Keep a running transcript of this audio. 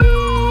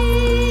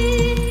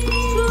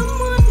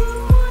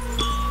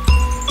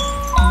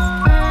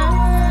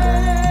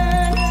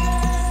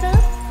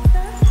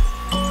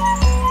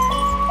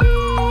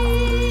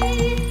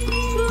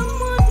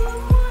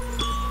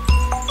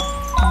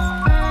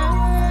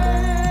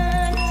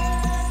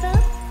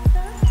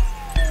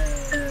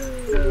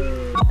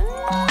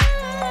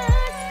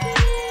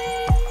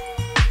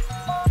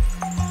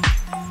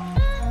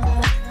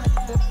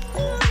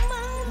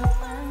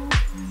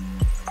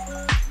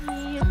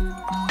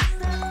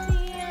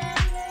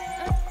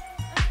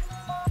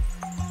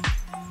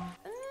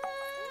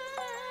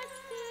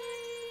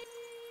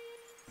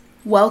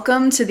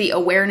Welcome to the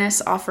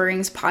Awareness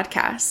Offerings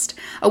podcast,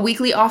 a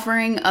weekly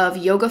offering of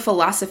yoga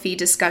philosophy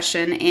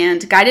discussion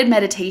and guided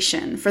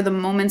meditation for the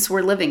moments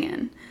we're living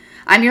in.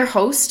 I'm your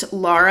host,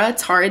 Laura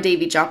Tara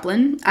Davy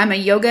Joplin. I'm a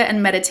yoga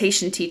and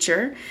meditation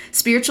teacher,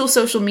 spiritual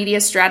social media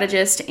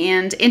strategist,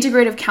 and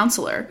integrative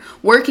counselor,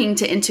 working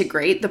to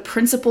integrate the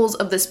principles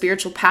of the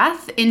spiritual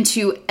path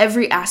into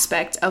every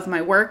aspect of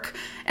my work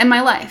and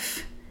my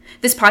life.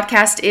 This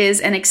podcast is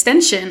an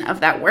extension of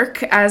that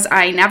work as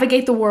I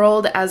navigate the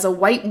world as a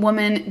white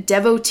woman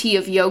devotee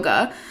of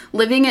yoga,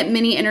 living at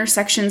many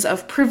intersections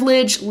of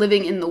privilege,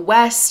 living in the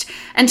West,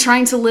 and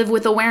trying to live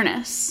with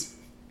awareness.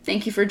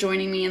 Thank you for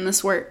joining me in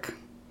this work.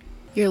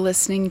 You're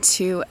listening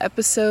to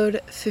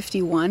episode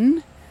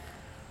 51,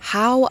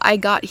 How I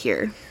Got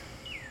Here.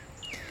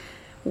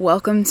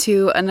 Welcome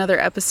to another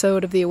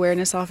episode of the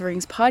Awareness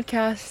Offerings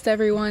podcast,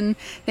 everyone.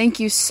 Thank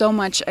you so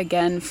much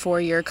again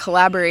for your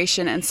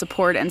collaboration and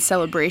support and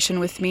celebration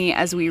with me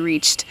as we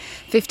reached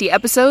 50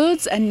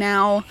 episodes and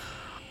now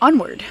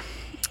onward.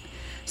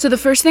 So the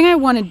first thing I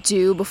want to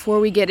do before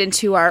we get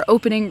into our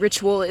opening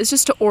ritual is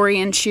just to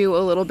orient you a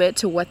little bit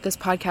to what this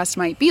podcast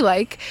might be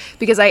like,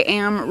 because I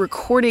am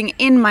recording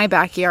in my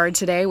backyard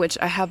today, which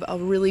I have a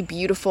really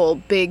beautiful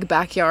big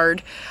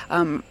backyard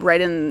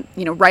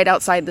right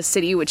outside the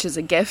city, which is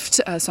a gift.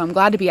 So I'm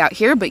glad to be out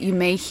here, but you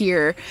may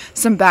hear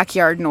some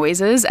backyard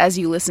noises as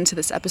you listen to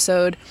this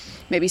episode.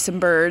 Maybe some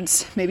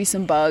birds, maybe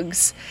some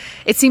bugs.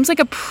 It seems like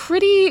a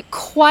pretty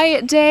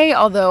quiet day,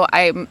 although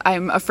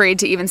I'm afraid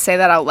to even say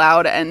that out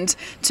loud and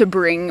to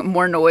bring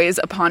more noise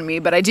upon me.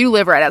 But I do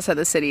live right outside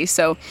the city,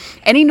 so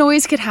any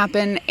noise could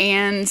happen.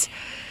 And,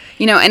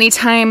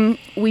 anytime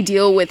we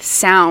deal with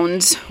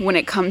sound when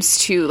it comes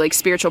to like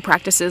spiritual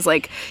practices,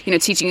 like,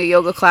 teaching a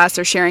yoga class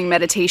or sharing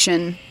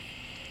meditation,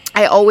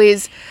 I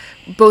always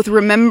both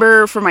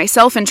remember for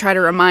myself and try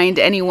to remind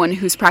anyone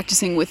who's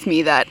practicing with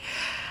me that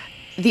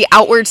the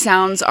outward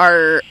sounds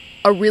are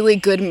a really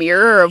good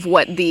mirror of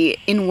what the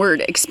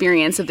inward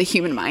experience of the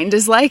human mind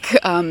is like.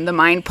 The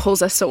mind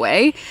pulls us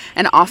away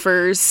and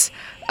offers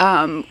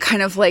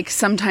kind of like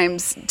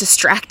sometimes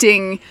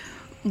distracting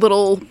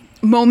little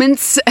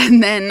moments,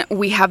 and then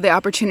we have the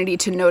opportunity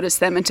to notice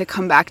them and to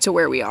come back to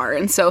where we are.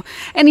 And so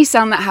any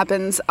sound that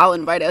happens, I'll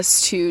invite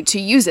us to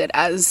use it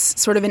as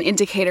sort of an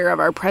indicator of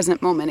our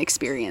present moment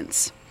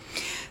experience.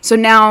 So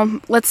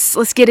now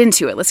let's get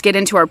into it. Let's get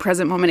into our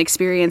present moment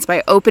experience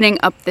by opening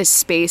up this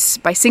space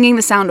by singing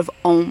the sound of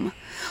Om.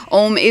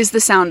 Om is the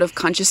sound of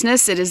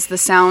consciousness. It is the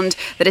sound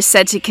that is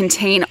said to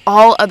contain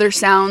all other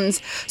sounds.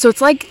 So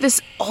it's like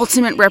this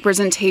ultimate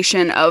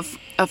representation of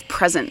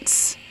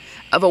presence,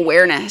 of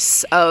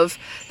awareness, of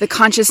the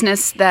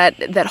consciousness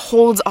that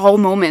holds all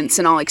moments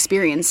and all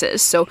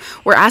experiences. So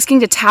we're asking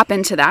to tap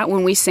into that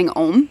when we sing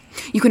Om.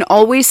 You can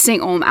always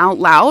sing Om out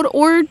loud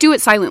or do it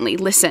silently.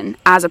 Listen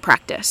as a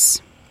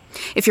practice.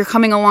 If you're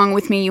coming along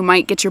with me, you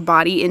might get your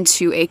body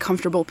into a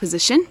comfortable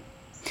position.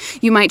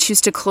 You might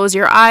choose to close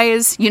your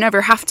eyes. You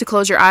never have to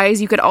close your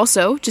eyes. You could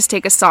also just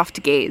take a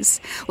soft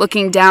gaze,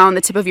 looking down the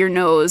tip of your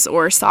nose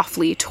or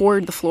softly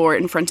toward the floor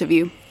in front of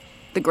you,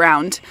 the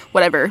ground,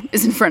 whatever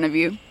is in front of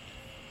you.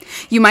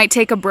 You might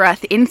take a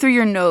breath in through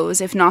your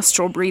nose if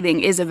nostril breathing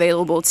is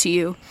available to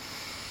you.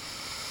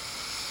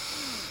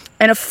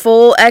 And a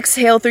full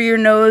exhale through your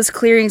nose,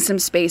 clearing some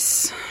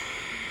space.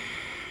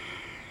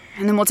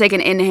 And then we'll take an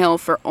inhale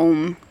for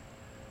Om.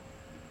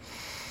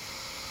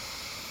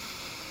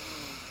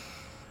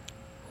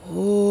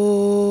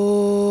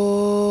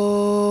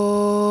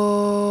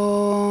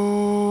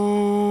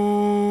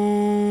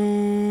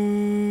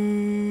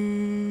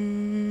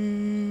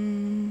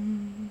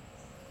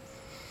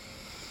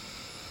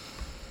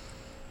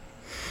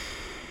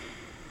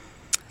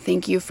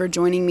 Thank you for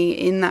joining me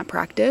in that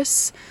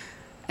practice.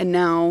 And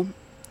now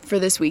for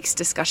this week's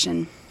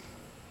discussion.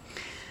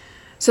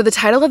 So the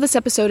title of this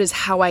episode is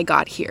How I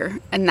Got Here,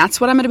 and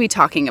that's what I'm going to be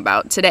talking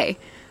about today.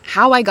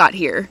 How I got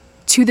here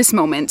to this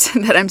moment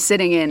that I'm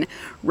sitting in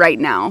right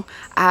now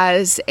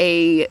as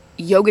a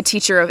yoga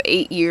teacher of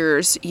 8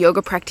 years,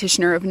 yoga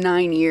practitioner of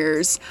 9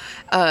 years,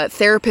 a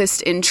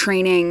therapist in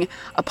training,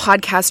 a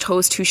podcast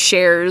host who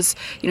shares,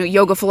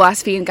 yoga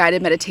philosophy and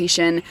guided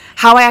meditation,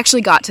 how I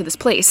actually got to this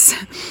place.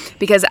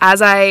 Because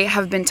as I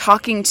have been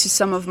talking to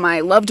some of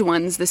my loved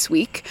ones this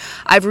week,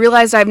 I've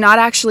realized I've not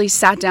actually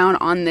sat down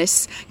on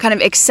this kind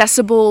of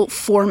accessible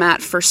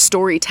format for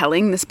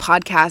storytelling, this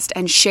podcast,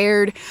 and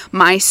shared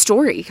my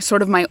story,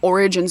 sort of my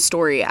origin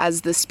story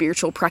as the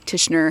spiritual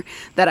practitioner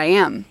that I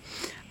am.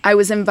 I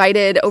was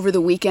invited over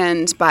the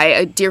weekend by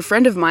a dear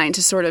friend of mine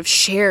to sort of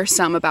share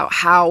some about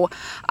how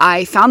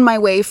I found my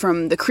way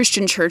from the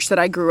Christian church that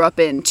I grew up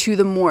in to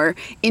the more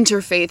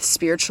interfaith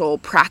spiritual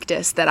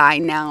practice that I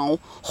now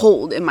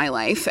hold in my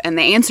life. And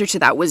the answer to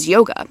that was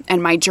yoga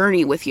and my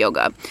journey with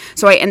yoga.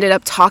 So I ended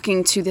up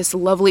talking to this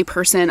lovely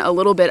person a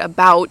little bit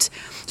about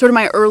sort of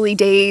my early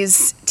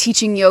days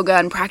teaching yoga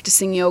and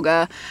practicing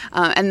yoga,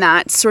 and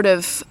that sort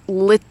of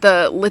lit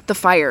the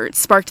fire. It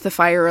sparked the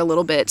fire a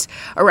little bit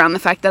around the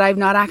fact that I've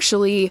not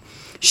actually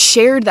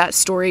shared that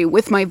story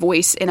with my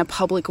voice in a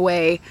public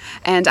way.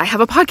 And I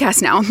have a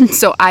podcast now,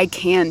 so I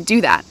can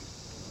do that.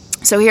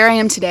 So here I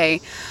am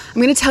today.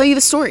 I'm going to tell you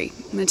the story.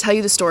 I'm going to tell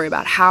you the story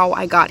about how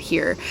I got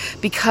here,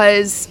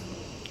 because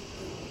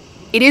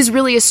it is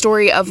really a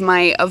story of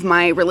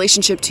my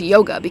relationship to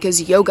yoga,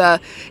 because yoga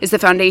is the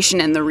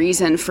foundation and the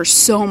reason for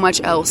so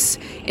much else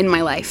in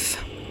my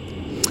life.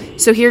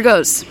 So here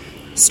goes.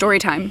 Story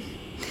time.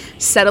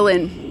 Settle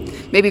in.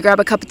 Maybe grab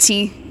a cup of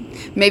tea.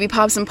 Maybe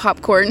pop some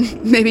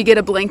popcorn. Maybe get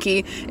a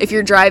blankie. If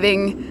you're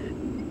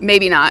driving,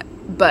 maybe not,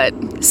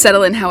 but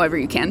settle in however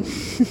you can.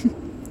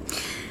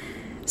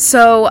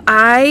 So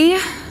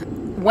I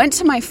went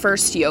to my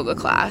first yoga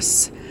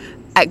class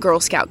at Girl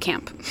Scout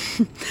camp.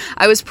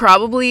 I was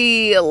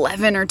probably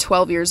 11 or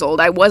 12 years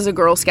old. I was a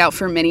Girl Scout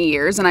for many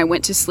years, and I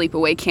went to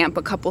sleepaway camp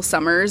a couple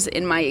summers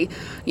in my,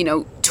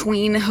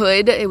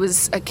 tweenhood. It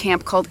was a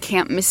camp called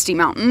Camp Misty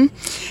Mountain.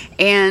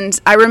 And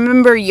I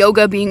remember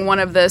yoga being one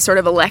of the sort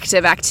of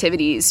elective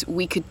activities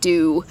we could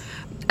do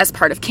as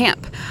part of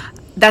camp.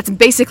 That's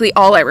basically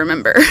all I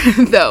remember,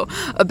 though,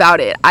 about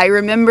it. I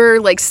remember,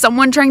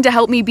 someone trying to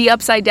help me be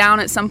upside down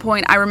at some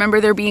point. I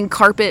remember there being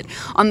carpet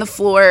on the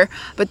floor,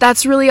 but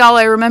that's really all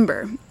I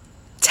remember.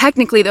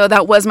 Technically, though,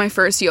 that was my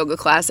first yoga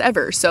class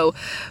ever. So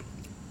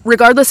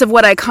regardless of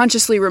what I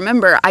consciously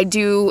remember, I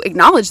do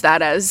acknowledge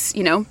that as,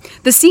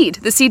 the seed.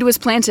 The seed was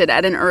planted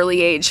at an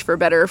early age, for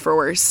better or for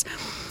worse.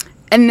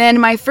 And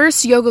then my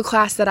first yoga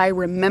class that I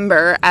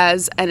remember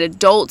as an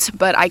adult,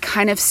 but I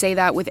kind of say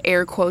that with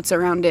air quotes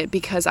around it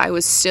because I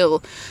was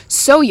still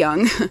so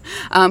young,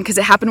 because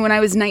it happened when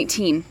I was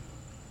 19.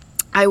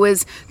 I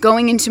was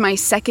going into my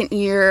second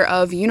year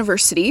of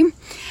university,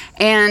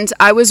 and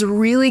I was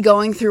really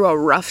going through a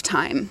rough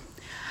time.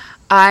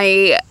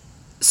 I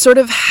sort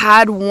of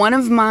had one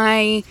of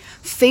my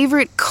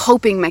favorite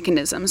coping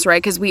mechanisms,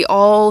 right? Because we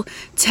all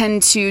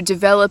tend to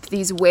develop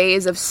these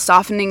ways of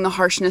softening the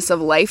harshness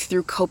of life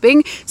through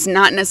coping. It's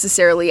not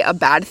necessarily a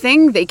bad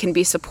thing. They can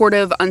be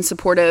supportive,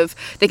 unsupportive.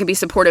 They can be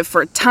supportive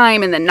for a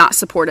time and then not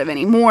supportive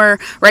anymore,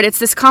 right? It's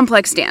this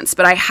complex dance.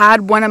 But I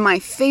had one of my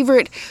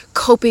favorite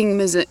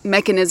coping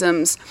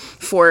mechanisms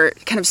for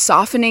kind of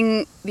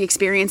softening the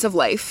experience of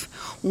life.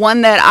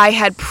 One that I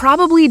had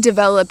probably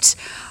developed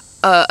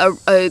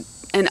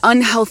an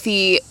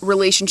unhealthy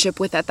relationship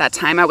with at that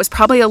time. I was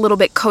probably a little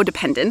bit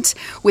codependent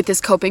with this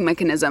coping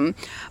mechanism.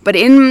 But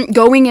in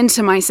going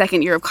into my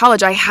second year of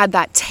college, I had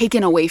that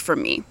taken away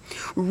from me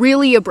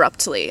really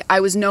abruptly.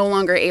 I was no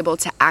longer able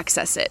to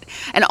access it.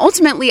 And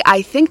ultimately,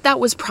 I think that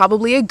was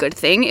probably a good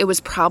thing. It was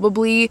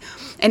probably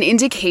an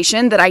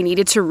indication that I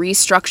needed to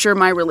restructure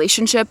my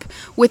relationship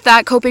with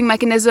that coping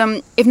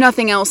mechanism. If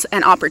nothing else,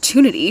 an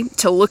opportunity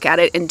to look at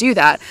it and do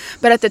that.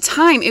 But at the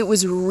time, it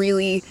was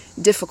really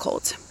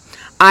difficult.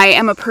 I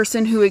am a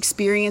person who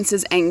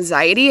experiences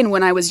anxiety, and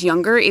when I was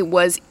younger, it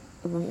was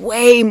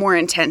way more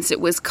intense. It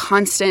was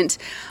constant.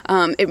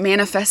 It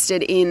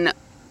manifested in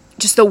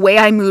just the way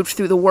I moved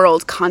through the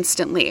world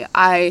constantly.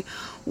 I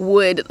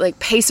would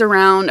pace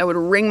around, I would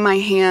wring my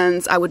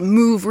hands, I would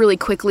move really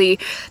quickly.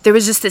 There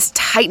was just this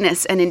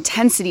tightness and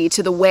intensity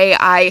to the way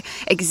I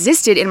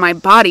existed in my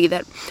body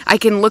that I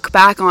can look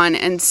back on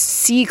and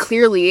see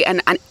clearly,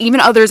 and even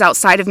others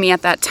outside of me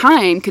at that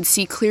time could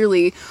see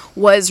clearly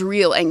was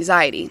real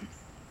anxiety.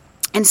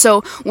 And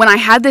so when I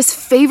had this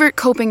favorite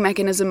coping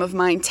mechanism of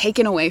mine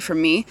taken away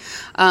from me,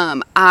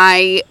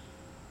 I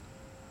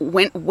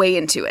went way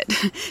into it.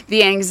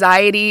 The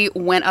anxiety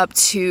went up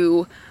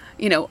to,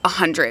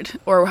 100,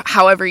 or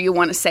however you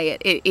want to say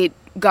it. It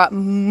got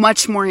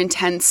much more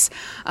intense,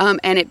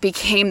 and it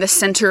became the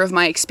center of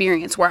my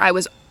experience, where I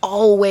was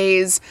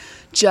always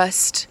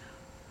just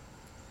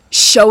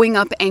showing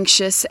up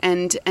anxious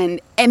and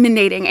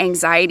emanating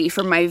anxiety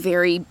from my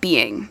very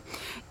being.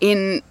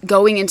 In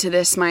going into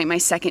this, my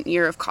second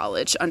year of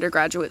college,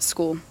 undergraduate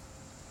school.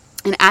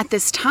 And at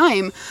this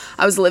time,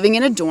 I was living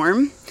in a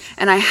dorm,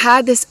 and I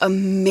had this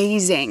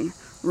amazing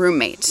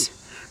roommate.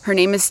 Her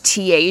name is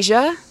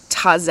Tiaja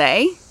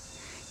Taze,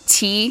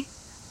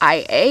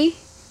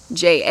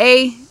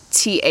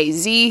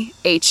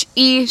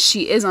 Tiajatazhe.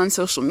 She is on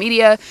social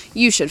media.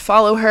 You should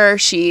follow her.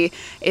 She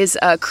is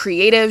a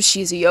creative.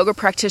 She's a yoga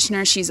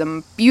practitioner. She's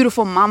a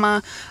beautiful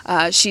mama.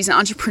 She's an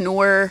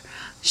entrepreneur.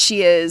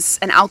 She is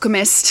an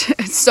alchemist,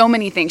 so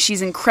many things.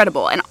 She's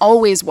incredible and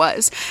always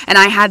was. And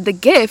I had the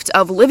gift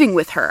of living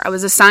with her. I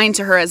was assigned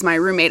to her as my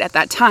roommate at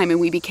that time, and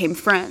we became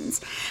friends.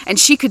 And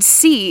she could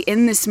see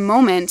in this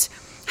moment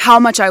how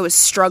much I was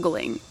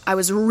struggling. I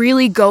was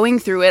really going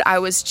through it. I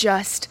was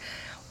just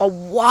a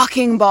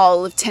walking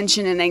ball of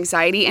tension and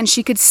anxiety, and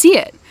she could see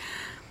it.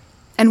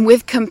 And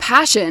with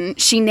compassion,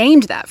 she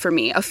named that for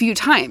me a few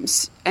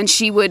times. And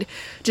she would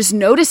just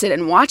notice it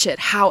and watch it,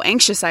 how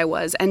anxious I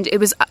was. And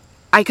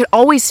I could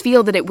always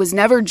feel that it was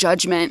never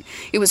judgment.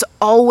 It was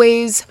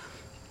always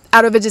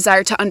out of a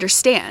desire to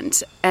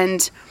understand.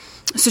 And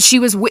so she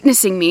was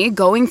witnessing me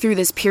going through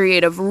this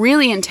period of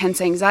really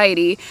intense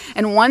anxiety.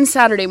 And one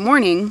Saturday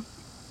morning,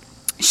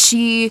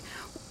 we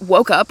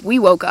woke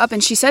up,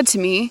 and she said to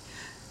me,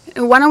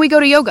 "Why don't we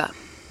go to yoga?"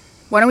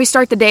 Why don't we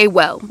start the day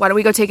well? Why don't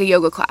we go take a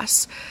yoga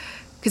class?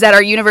 Because at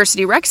our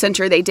university rec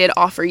center, they did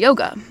offer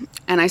yoga.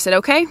 And I said,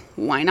 okay,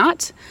 why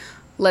not?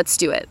 Let's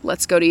do it.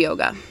 Let's go to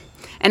yoga.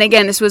 And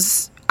again, this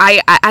was,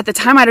 at the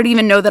time, I don't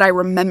even know that I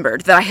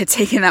remembered that I had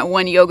taken that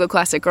one yoga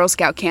class at Girl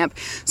Scout camp.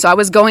 So I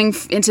was going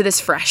into this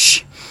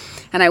fresh.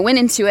 And I went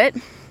into it,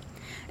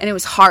 and it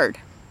was hard.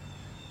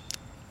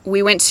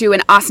 We went to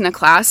an asana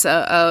class,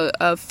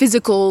 a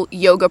physical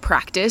yoga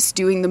practice,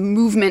 doing the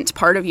movement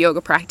part of yoga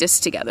practice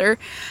together.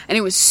 And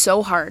it was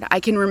so hard. I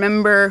can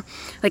remember,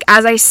 like,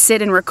 as I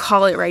sit and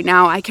recall it right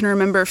now, I can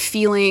remember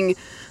feeling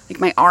like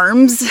my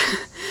arms,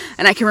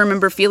 and I can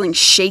remember feeling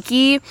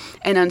shaky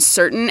and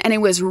uncertain. And it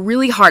was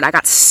really hard. I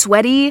got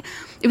sweaty.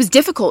 It was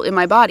difficult in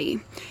my body.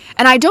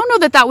 And I don't know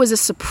that that was a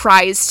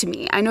surprise to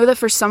me. I know that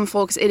for some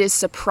folks it is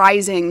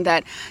surprising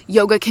that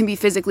yoga can be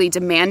physically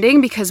demanding,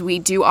 because we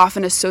do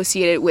often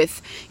associate it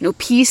with,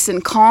 peace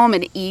and calm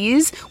and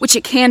ease, which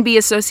it can be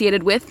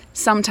associated with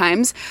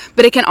sometimes,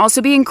 but it can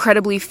also be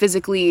incredibly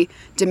physically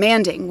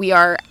demanding. We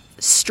are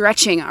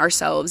stretching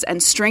ourselves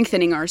and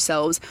strengthening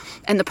ourselves,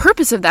 and the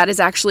purpose of that is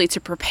actually to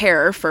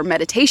prepare for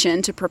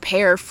meditation, to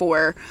prepare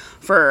for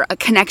a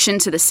connection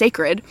to the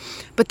sacred.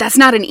 But that's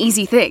not an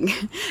easy thing,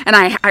 and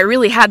I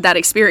really had that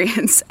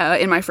experience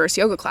in my first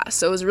yoga class.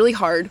 So it was really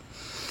hard.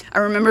 I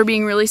remember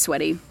being really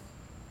sweaty,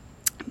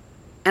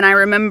 and I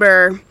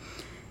remember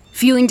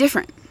feeling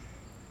different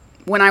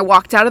when I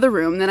walked out of the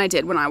room than I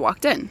did when I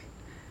walked in.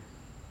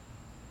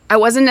 I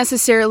wasn't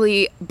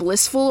necessarily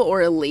blissful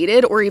or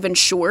elated or even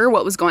sure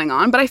what was going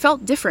on, but I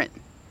felt different.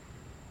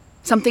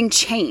 Something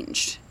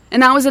changed.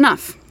 And that was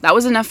enough. That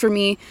was enough for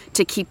me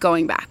to keep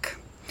going back.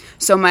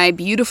 So my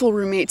beautiful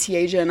roommate,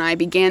 Tiaja, and I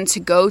began to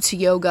go to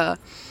yoga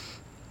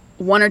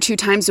 1 or 2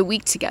 times a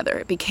week together.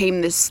 It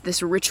became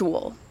this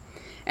ritual.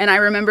 And I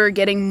remember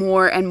getting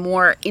more and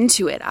more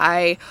into it.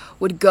 I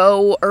would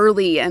go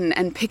early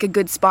and pick a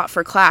good spot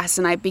for class.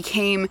 And I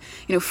became,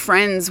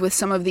 friends with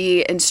some of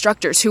the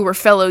instructors who were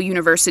fellow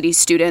university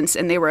students,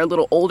 and they were a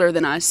little older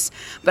than us.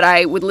 But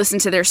I would listen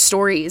to their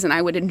stories, and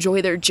I would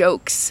enjoy their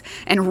jokes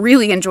and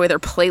really enjoy their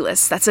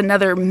playlists. That's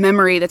another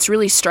memory that's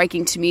really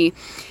striking to me,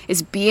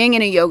 is being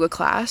in a yoga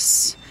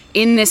class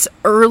in this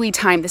early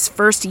time, this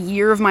first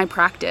year of my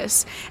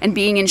practice, and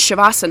being in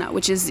Shavasana,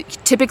 which is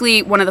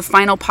typically one of the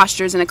final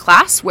postures in a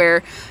class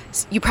where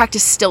you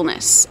practice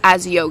stillness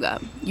as yoga.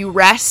 You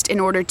rest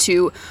in order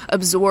to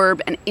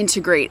absorb and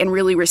integrate and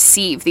really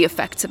receive the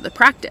effects of the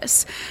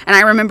practice. And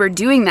I remember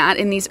doing that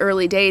in these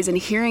early days and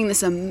hearing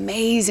this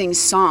amazing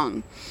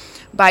song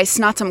by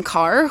Snatam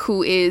Kaur,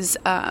 who is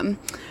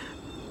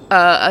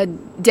a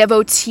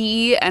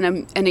devotee and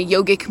a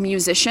yogic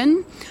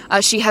musician.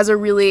 She has a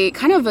really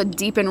kind of a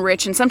deep and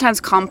rich and sometimes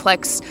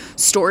complex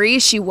story.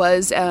 She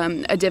was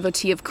a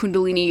devotee of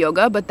Kundalini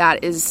yoga, but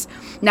that is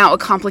now a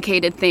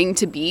complicated thing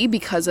to be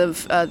because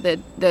of the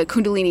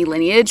Kundalini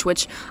lineage,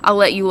 which I'll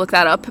let you look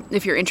that up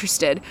if you're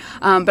interested.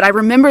 But I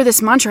remember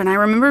this mantra, and I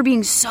remember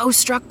being so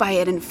struck by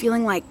it and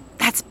feeling like,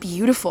 that's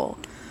beautiful.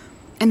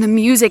 And the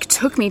music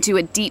took me to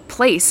a deep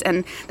place.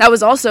 And that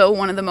was also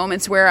one of the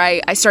moments where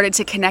I started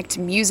to connect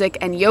music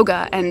and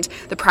yoga and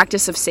the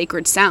practice of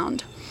sacred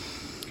sound.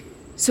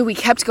 So we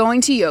kept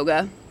going to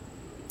yoga.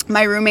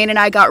 My roommate and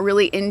I got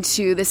really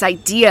into this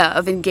idea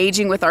of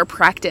engaging with our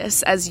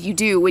practice, as you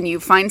do when you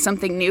find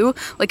something new,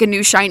 like a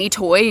new shiny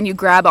toy, and you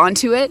grab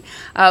onto it.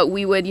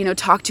 We would,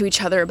 talk to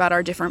each other about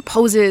our different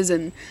poses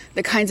and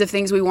the kinds of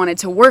things we wanted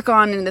to work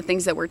on and the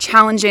things that were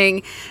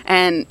challenging.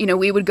 And,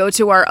 we would go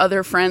to our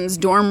other friends'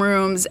 dorm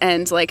rooms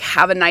and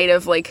have a night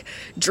of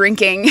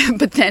drinking,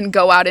 but then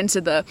go out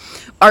into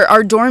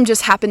our dorm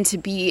just happened to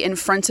be in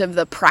front of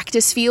the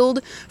practice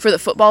field for the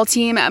football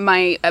team at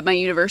my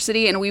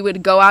university. And we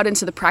would go out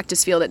into the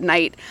practice field at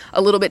night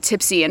a little bit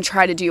tipsy and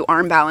try to do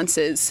arm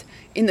balances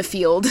in the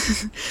field.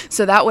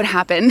 So that would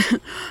happen.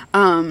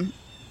 And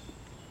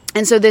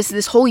so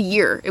this whole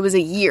year, it was a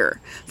year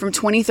from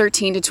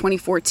 2013 to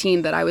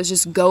 2014 that I was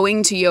just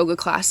going to yoga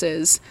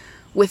classes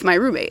with my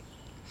roommate.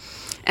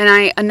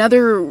 And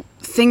another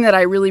thing that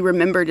I really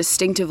remember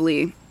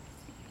distinctively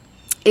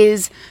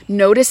is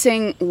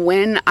noticing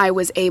when I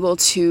was able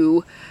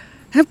to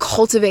kind of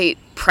cultivate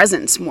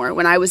presence more,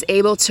 when I was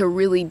able to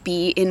really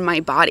be in my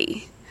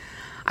body.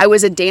 I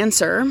was a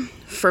dancer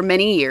for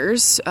many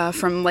years,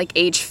 from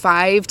age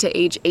 5 to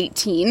age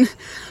 18,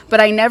 but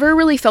I never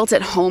really felt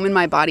at home in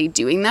my body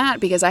doing that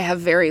because I have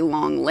very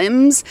long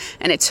limbs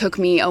and it took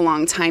me a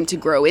long time to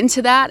grow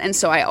into that. And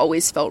so I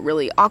always felt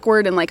really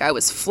awkward and like I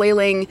was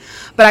flailing.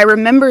 But I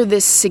remember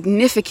this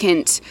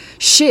significant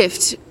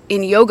shift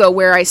in yoga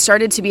where I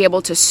started to be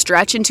able to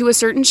stretch into a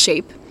certain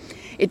shape.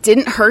 It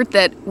didn't hurt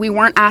that we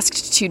weren't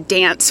asked to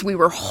dance. We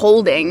were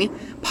holding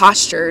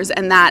postures,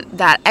 and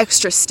that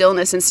extra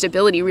stillness and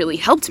stability really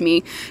helped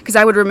me because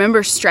I would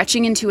remember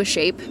stretching into a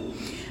shape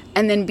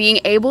and then being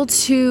able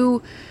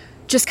to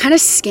just kind of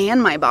scan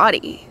my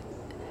body.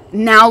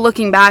 Now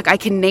looking back, I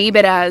can name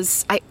it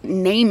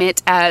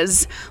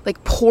as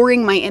like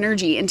pouring my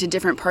energy into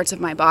different parts of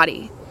my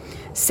body.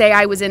 say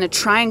I was in a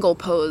triangle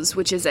pose,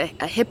 which is a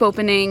hip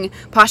opening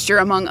posture,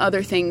 among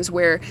other things,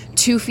 where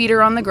 2 feet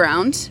are on the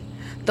ground.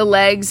 The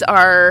legs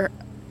are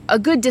a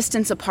good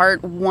distance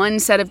apart. One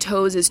set of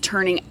toes is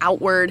turning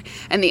outward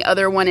and the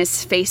other one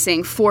is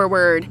facing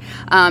forward.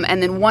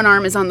 And then one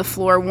arm is on the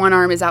floor, one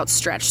arm is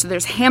outstretched. So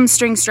there's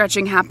hamstring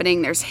stretching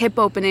happening, there's hip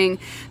opening,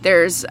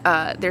 there's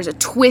a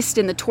twist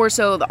in the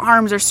torso, the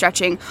arms are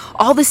stretching,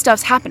 all this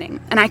stuff's happening.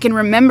 And I can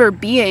remember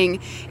being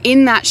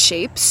in that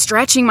shape,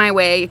 stretching my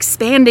way,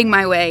 expanding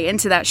my way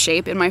into that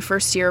shape in my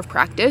first year of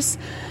practice.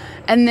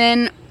 And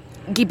then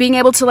being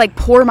able to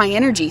pour my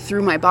energy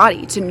through my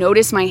body, to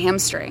notice my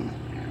hamstring,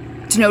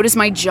 to notice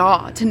my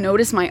jaw, to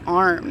notice my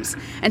arms,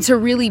 and to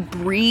really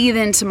breathe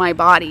into my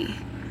body.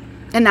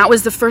 And that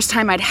was the first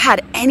time I'd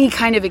had any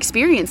kind of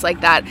experience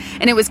like that,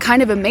 and it was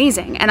kind of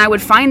amazing. And I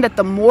would find that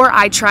the more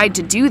I tried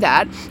to do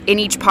that in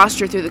each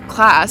posture through the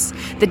class,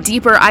 the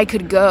deeper I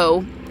could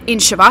go in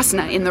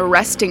Shavasana, in the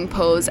resting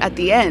pose at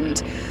the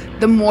end,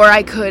 the more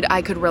I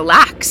could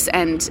relax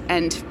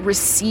and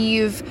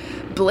receive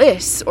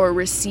bliss or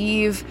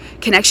receive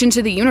connection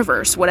to the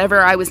universe,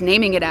 whatever I was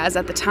naming it as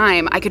at the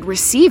time. I could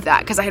receive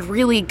that because I had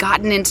really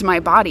gotten into my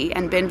body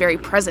and been very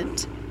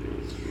present.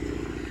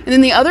 And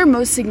then the other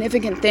most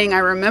significant thing I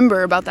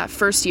remember about that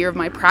first year of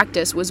my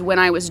practice was when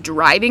I was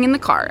driving in the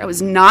car. I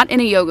was not in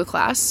a yoga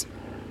class.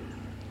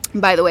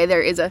 By the way,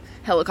 there is a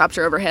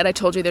helicopter overhead. I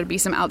told you there'd be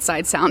some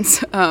outside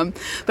sounds. But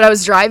I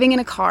was driving in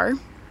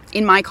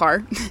my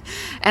car,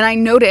 and I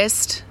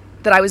noticed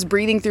that I was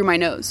breathing through my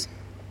nose.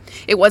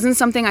 It wasn't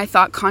something I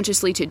thought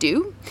consciously to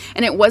do,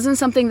 and it wasn't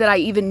something that I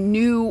even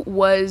knew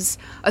was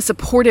a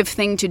supportive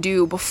thing to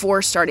do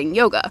before starting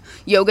yoga.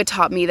 Yoga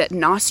taught me that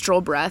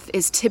nostril breath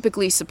is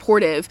typically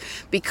supportive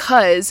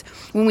because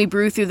when we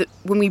breathe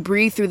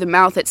through the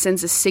mouth, it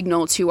sends a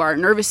signal to our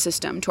nervous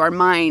system, to our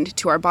mind,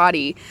 to our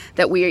body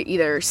that we are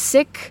either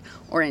sick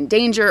or in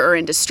danger or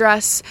in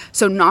distress.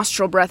 So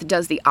nostril breath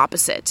does the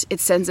opposite. It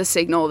sends a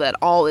signal that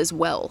all is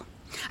well.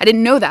 I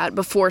didn't know that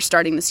before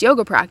starting this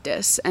yoga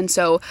practice. And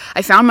so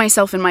I found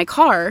myself in my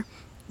car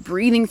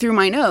breathing through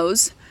my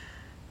nose.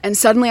 And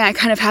suddenly I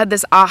kind of had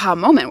this aha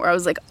moment where I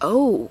was like,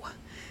 oh,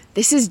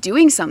 this is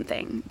doing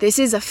something. This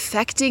is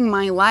affecting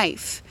my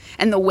life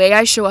and the way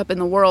I show up in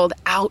the world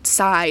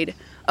outside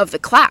of the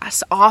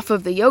class, off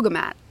of the yoga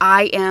mat.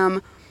 I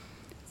am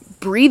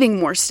breathing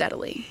more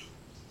steadily.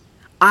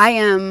 I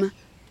am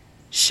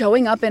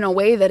showing up in a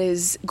way that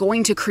is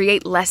going to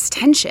create less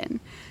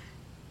tension.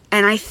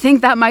 And I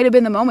think that might have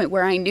been the moment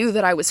where I knew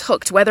that I was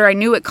hooked, whether I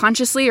knew it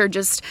consciously or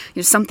just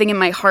something in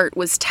my heart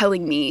was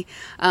telling me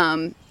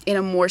in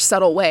a more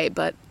subtle way.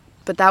 But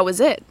that was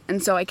it.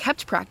 And so I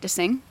kept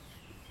practicing.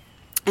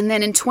 And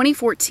then in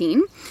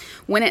 2014,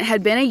 when it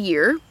had been a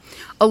year,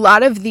 a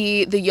lot of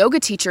the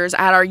yoga teachers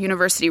at our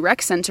university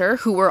rec center,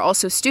 who were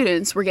also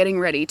students, were getting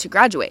ready to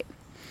graduate.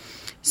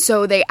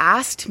 So they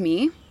asked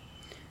me,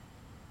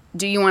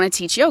 do you want to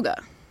teach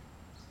yoga?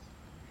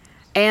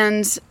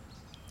 And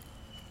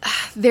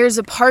there's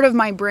a part of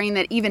my brain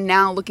that even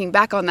now, looking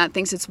back on that,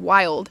 thinks it's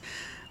wild.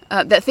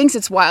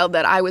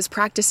 That I was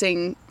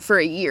practicing for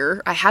a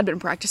year. I had been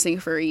practicing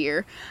for a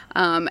year,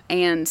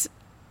 and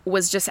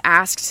was just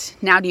asked,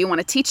 now do you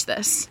want to teach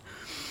this?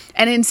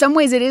 And in some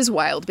ways it is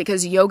wild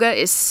because yoga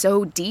is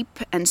so deep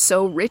and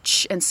so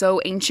rich and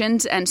so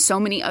ancient and so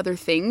many other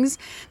things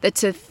that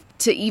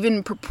to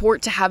even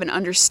purport to have an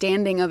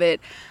understanding of it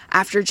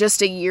after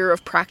just a year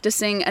of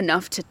practicing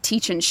enough to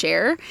teach and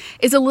share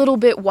is a little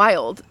bit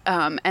wild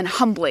and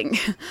humbling.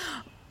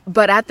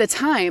 But at the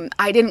time,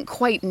 I didn't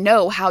quite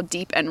know how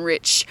deep and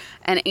rich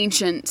and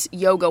ancient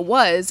yoga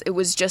was. It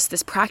was just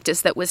this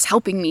practice that was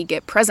helping me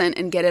get present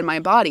and get in my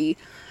body.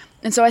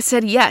 And so I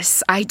said,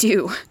 yes, I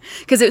do,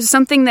 because it was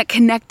something that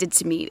connected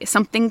to me,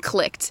 something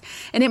clicked.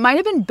 And it might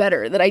have been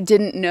better that I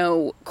didn't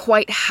know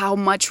quite how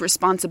much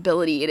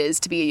responsibility it is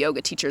to be a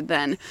yoga teacher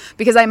then,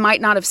 because I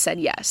might not have said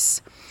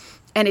yes.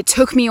 And it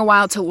took me a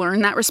while to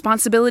learn that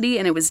responsibility,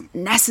 and it was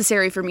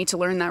necessary for me to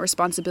learn that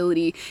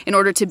responsibility in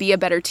order to be a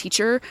better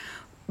teacher.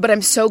 But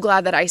I'm so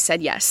glad that I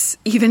said yes,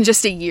 even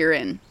just a year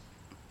in.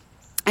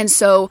 And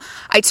so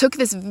I took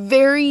this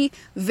very,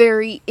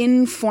 very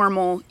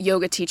informal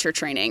yoga teacher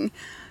training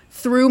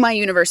through my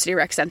university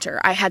rec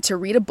center. I had to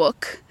read a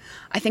book.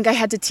 I think I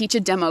had to teach a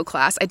demo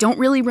class. I don't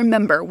really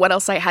remember what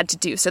else I had to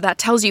do. So that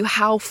tells you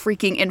how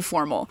freaking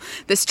informal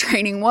this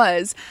training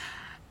was.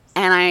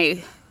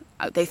 And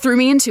they threw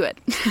me into it.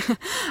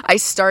 I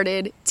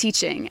started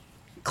teaching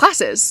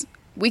classes,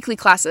 weekly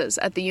classes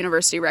at the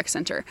university rec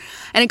center.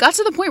 And it got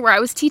to the point where I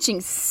was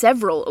teaching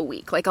several a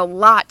week, like a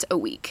lot a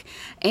week.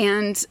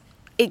 And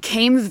it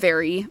came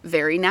very,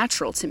 very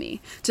natural to me,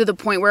 to the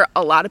point where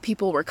a lot of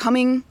people were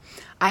coming.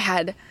 I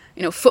had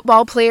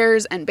football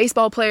players and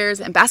baseball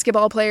players and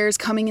basketball players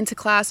coming into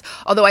class,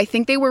 although I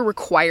think they were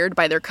required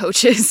by their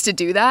coaches to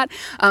do that.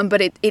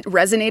 But it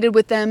resonated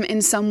with them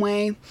in some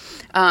way.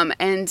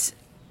 And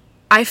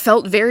I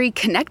felt very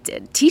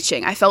connected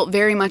teaching. I felt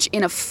very much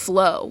in a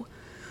flow.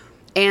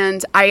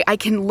 And I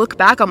can look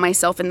back on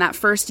myself in that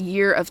first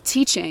year of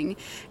teaching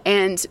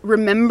and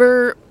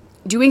remember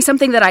doing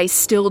something that I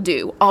still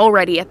do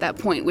already at that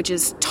point, which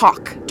is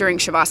talk during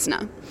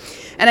Shavasana.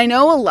 And I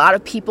know a lot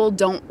of people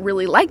don't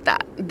really like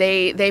that.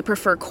 They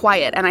prefer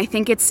quiet. And I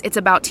think it's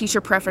about teacher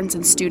preference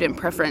and student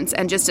preference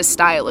and just a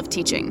style of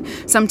teaching.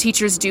 Some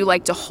teachers do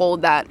like to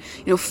hold that,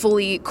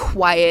 fully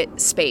quiet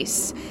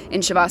space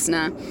in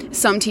Shavasana.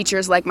 Some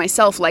teachers, like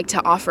myself, like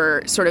to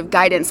offer sort of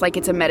guidance like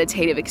it's a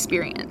meditative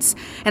experience.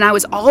 And I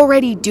was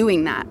already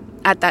doing that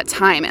at that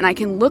time. And I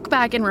can look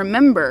back and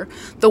remember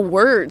the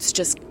words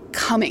just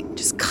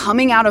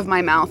coming out of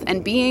my mouth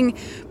and being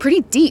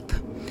pretty deep.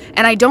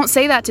 And I don't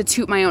say that to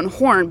toot my own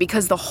horn,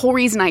 because the whole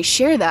reason I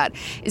share that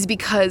is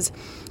because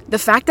the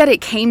fact that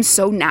it came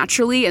so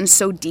naturally and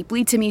so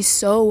deeply to me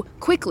so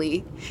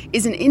quickly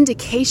is an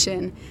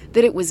indication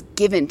that it was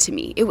given to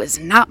me. It was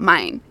not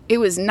mine. It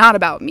was not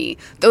about me.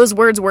 Those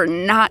words were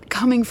not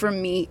coming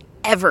from me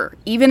ever.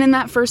 Even in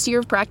that first year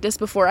of practice,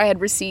 before I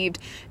had received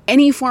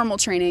any formal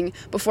training,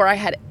 before I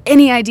had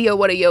any idea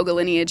what a yoga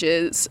lineage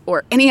is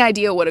or any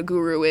idea what a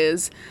guru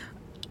is,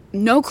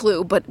 no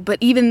clue. But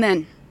even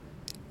then,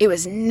 it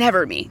was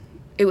never me.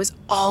 It was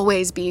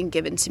always being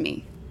given to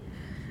me.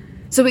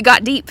 So it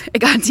got deep. It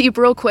got deep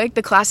real quick.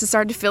 The classes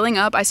started filling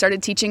up. I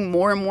started teaching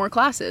more and more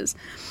classes.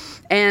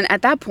 And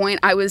at that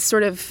point, I was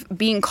sort of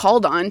being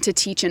called on to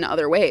teach in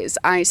other ways.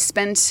 I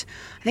spent,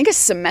 I think, a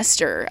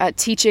semester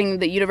teaching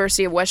the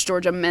University of West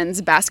Georgia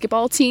men's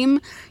basketball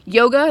team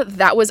yoga.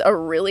 That was a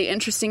really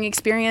interesting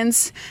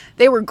experience.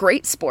 They were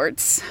great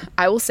sports,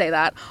 I will say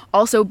that.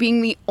 Also,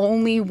 being the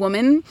only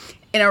woman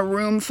in a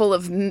room full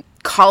of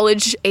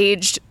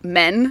college-aged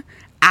men,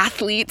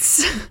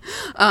 athletes,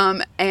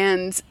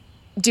 and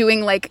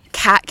doing like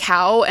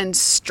cat-cow and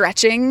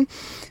stretching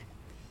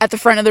at the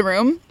front of the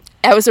room.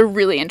 It was a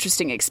really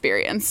interesting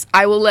experience.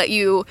 I will let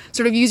you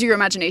sort of use your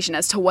imagination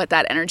as to what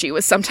that energy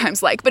was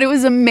sometimes like, but it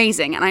was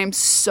amazing, and I am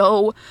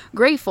so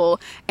grateful,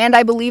 and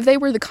I believe they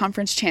were the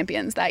conference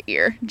champions that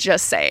year,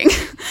 just saying.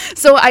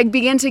 So I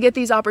began to get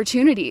these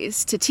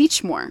opportunities to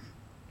teach more.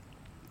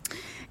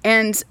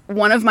 And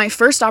one of my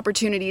first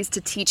opportunities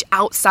to teach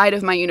outside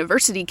of my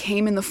university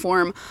came in the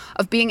form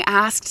of being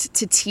asked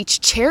to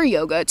teach chair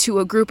yoga to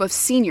a group of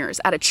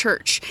seniors at a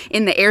church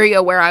in the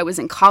area where I was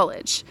in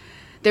college.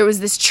 There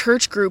was this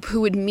church group who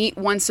would meet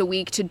once a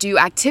week to do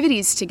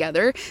activities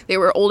together. They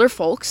were older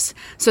folks,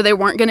 so they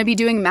weren't going to be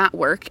doing mat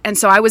work, and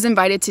so I was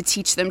invited to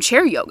teach them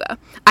chair yoga.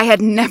 I had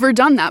never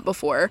done that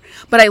before,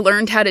 but I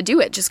learned how to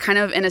do it just kind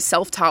of in a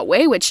self-taught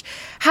way, which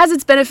has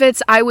its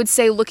benefits. I would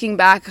say, looking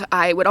back,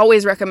 I would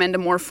always recommend a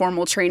more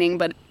formal training,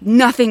 but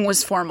nothing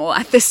was formal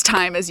at this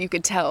time, as you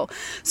could tell.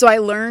 So I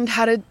learned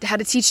how to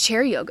teach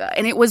chair yoga,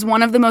 and it was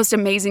one of the most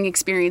amazing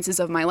experiences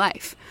of my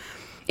life.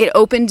 It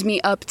opened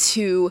me up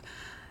to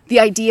the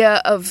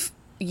idea of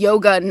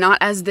yoga not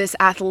as this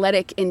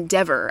athletic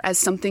endeavor, as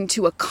something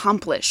to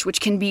accomplish,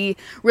 which can be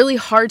really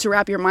hard to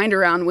wrap your mind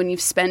around when you've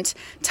spent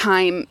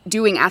time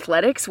doing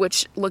athletics,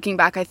 which, looking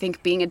back, I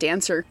think being a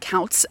dancer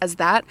counts as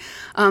that.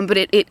 But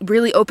it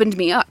really opened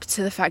me up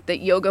to the fact that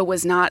yoga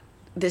was not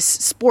this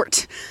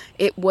sport.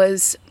 It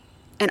was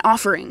an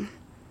offering.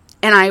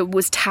 And I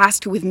was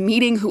tasked with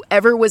meeting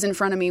whoever was in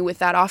front of me with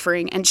that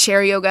offering, and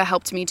chair yoga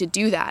helped me to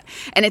do that.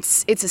 And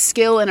it's a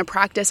skill and a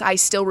practice I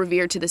still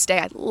revere to this day.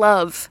 I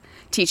love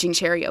teaching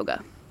chair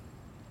yoga.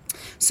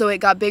 So it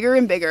got bigger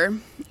and bigger,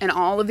 and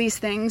all of these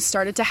things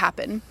started to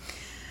happen.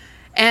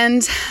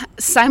 And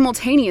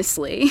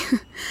simultaneously,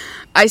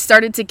 I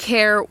started to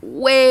care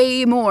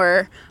way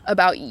more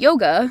about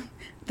yoga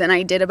than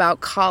I did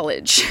about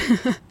college.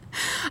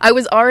 I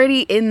was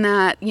already in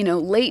that,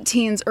 late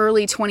teens,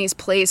 early 20s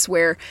place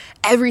where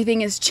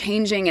everything is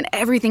changing and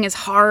everything is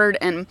hard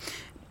and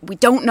we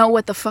don't know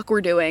what the fuck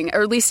we're doing,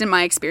 or at least in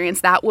my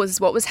experience, that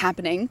was what was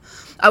happening.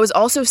 I was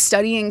also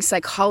studying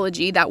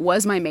psychology. That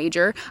was my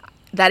major.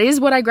 That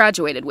is what I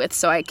graduated with,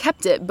 so I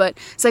kept it, but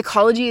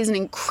psychology is an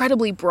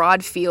incredibly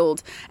broad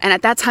field, and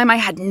at that time I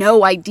had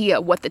no idea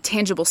what the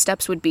tangible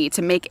steps would be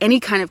to make any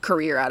kind of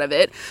career out of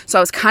it, so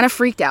I was kind of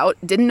freaked out,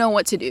 didn't know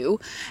what to do,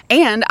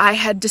 and I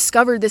had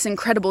discovered this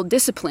incredible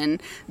discipline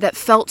that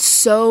felt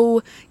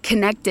so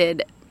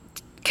connective,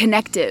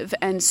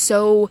 and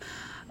so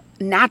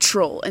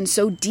natural and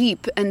so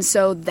deep, and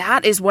so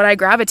that is what I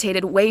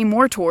gravitated way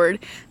more toward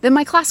than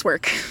my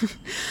classwork.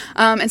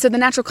 And so the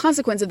natural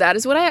consequence of that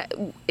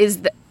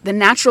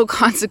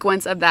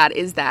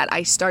is that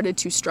I started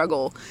to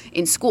struggle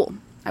in school.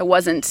 I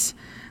wasn't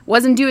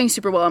doing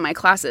super well in my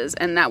classes,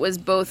 and that was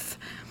both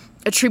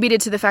attributed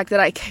to the fact that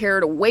I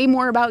cared way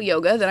more about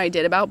yoga than I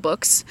did about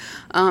books,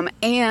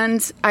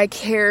 and I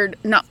cared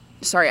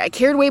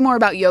way more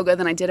about yoga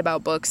than I did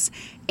about books,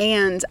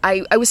 and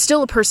I was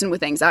still a person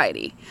with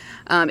anxiety.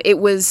 I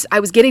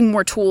was getting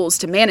more tools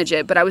to manage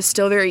it, but I was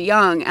still very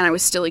young, and I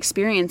was still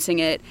experiencing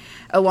it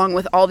along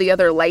with all the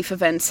other life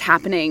events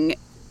happening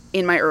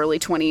in my early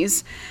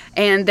 20s.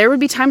 And there would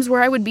be times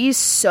where I would be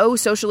so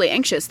socially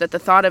anxious that the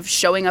thought of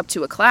showing up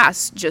to a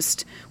class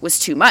just was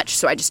too much,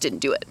 so I just didn't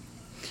do it.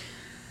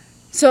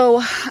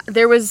 So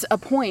there was a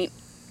point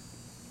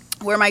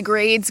where my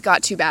grades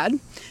got too bad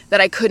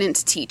that I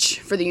couldn't teach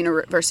for the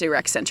University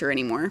Rec Center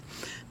anymore,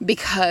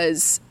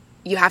 because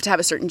you have to have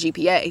a certain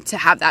GPA to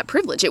have that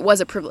privilege. It was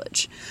a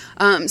privilege.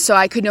 So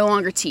I could no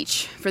longer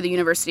teach for the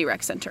University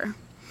Rec Center.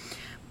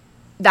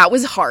 That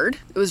was hard.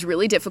 It was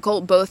really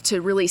difficult, both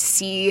to really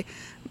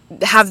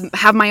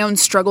have my own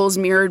struggles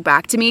mirrored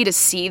back to me, to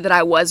see that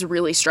I was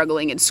really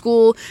struggling in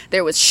school.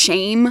 There was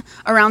shame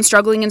around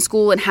struggling in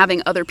school and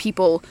having other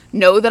people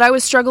know that I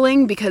was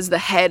struggling, because the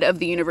head of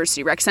the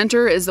University Rec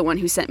Center is the one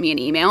who sent me an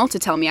email to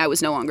tell me I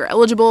was no longer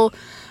eligible.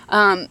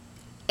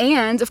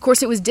 And of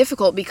course it was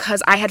difficult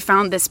because I had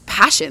found this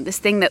passion, this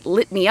thing that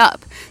lit me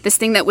up, this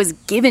thing that was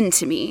given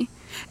to me,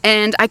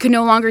 and I could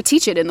no longer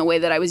teach it in the way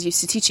that I was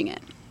used to teaching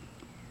it.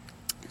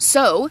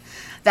 So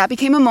that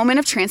became a moment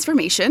of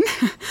transformation.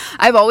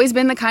 I've always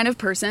been the kind of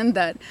person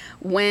that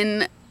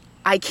when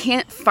I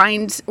can't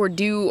find or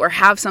do or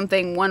have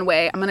something one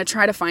way, I'm going to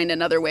try to find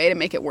another way to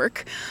make it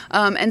work.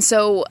 And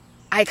so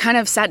I kind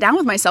of sat down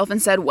with myself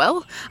and said,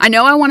 well, I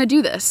know I want to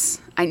do this.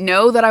 I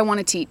know that I want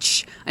to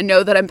teach. I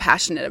know that I'm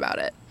passionate about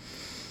it.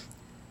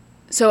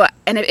 So,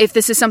 and if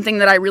this is something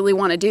that I really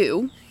want to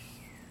do,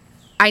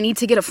 I need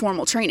to get a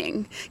formal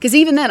training, because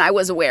even then I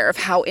was aware of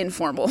how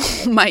informal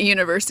my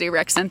University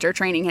Rec Center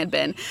training had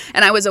been.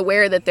 And I was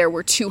aware that there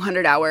were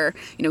 200-hour,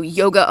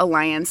 Yoga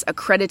Alliance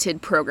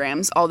accredited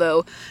programs,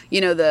 although,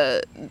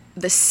 the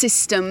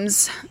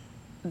systems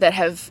that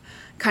have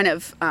kind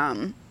of,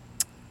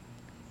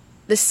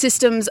 the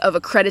systems of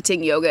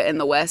accrediting yoga in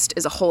the West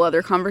is a whole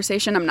other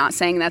conversation. I'm not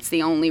saying that's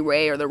the only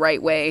way or the right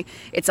way.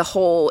 It's a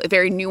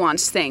very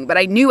nuanced thing. But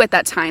I knew at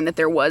that time that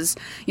there was,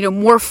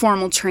 more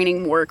formal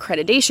training, more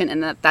accreditation,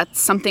 and that's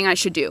something I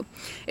should do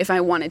if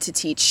I wanted to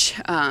teach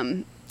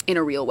in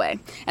a real way.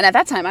 And at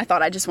that time, I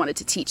thought I just wanted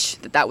to teach,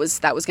 that was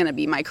going to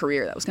be my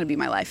career, that was going to be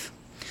my life.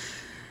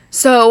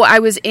 So I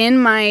was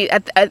in by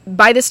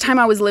this time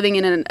I was living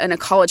in a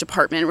college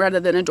apartment rather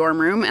than a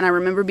dorm room, and I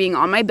remember being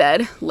on my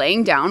bed,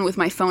 laying down with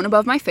my phone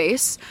above my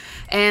face,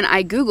 and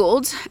I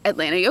Googled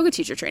Atlanta yoga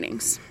teacher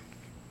trainings.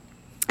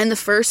 And the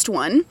first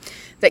one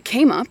that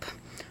came up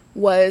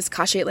was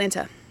Kashi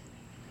Atlanta.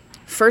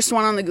 First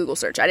one on the Google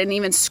search. I didn't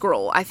even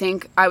scroll. I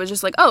think I was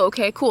just like, oh,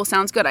 okay, cool,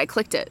 sounds good. I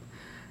clicked it.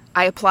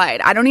 I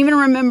applied. I don't even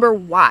remember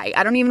why.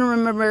 I don't even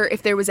remember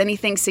if there was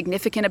anything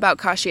significant about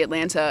Kashi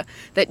Atlanta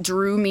that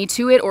drew me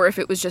to it, or if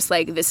it was just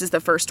like, this is the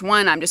first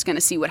one, I'm just going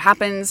to see what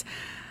happens.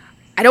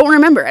 I don't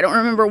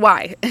remember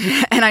why.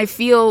 And I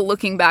feel,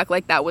 looking back,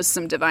 like that was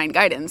some divine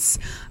guidance,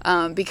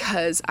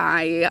 because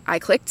I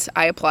clicked,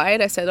 I applied,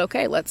 I said,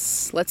 okay,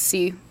 let's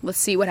see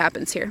what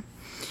happens here.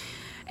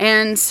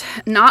 And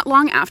not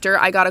long after,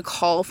 I got a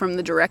call from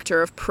the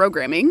director of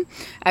programming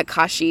at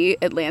Kashi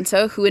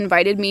Atlanta, who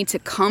invited me to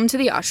come to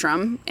the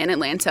ashram in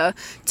Atlanta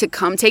to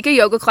come take a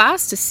yoga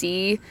class, to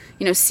see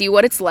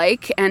what it's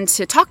like, and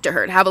to talk to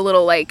her, to have a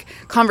little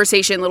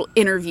conversation, little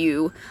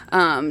interview,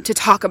 to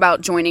talk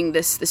about joining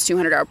this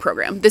 200-hour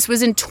program. This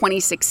was in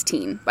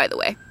 2016, by the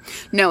way.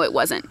 No, it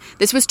wasn't.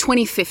 This was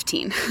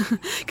 2015,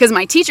 because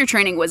my teacher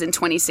training was in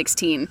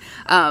 2016,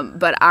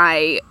 but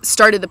I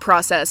started the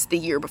process the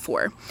year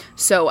before.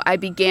 So I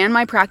began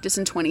my practice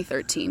in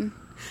 2013.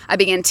 I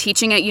began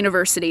teaching at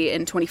university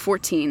in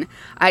 2014.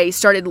 I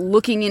started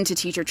looking into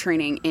teacher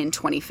training in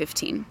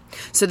 2015.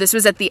 So this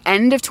was at the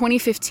end of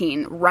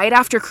 2015, right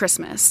after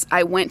Christmas.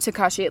 I went to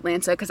Kashi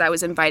Atlanta because I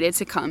was invited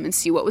to come and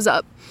see what was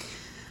up.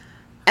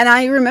 And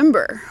I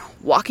remember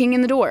walking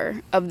in the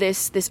door of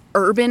this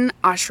urban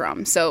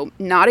ashram. So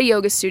not a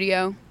yoga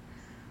studio,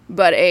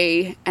 but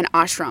an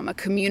ashram, a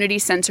community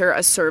center,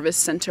 a service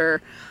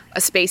center, a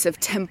space of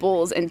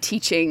temples and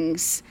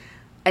teachings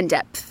and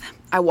depth.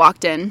 I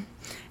walked in,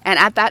 and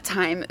at that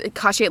time,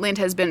 Kashi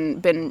Atlanta has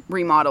been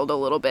remodeled a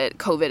little bit.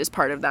 COVID is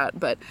part of that.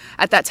 But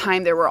at that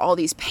time, there were all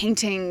these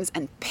paintings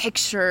and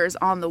pictures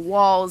on the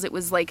walls. It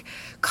was like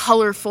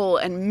colorful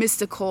and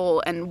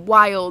mystical and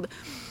wild.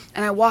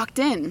 And I walked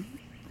in,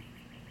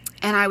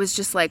 and I was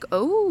just like,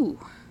 oh,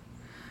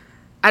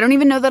 I don't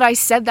even know that I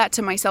said that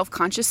to myself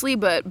consciously,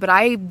 but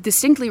I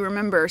distinctly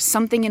remember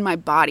something in my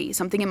body,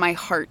 something in my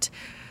heart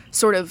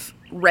sort of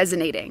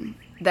resonating,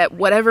 that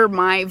whatever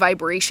my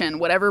vibration,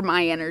 whatever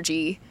my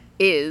energy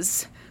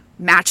is,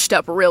 matched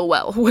up real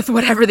well with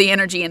whatever the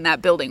energy in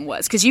that building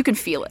was, because you can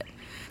feel it.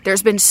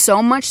 There's been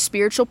so much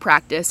spiritual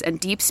practice and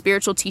deep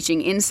spiritual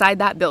teaching inside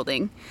that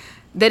building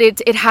that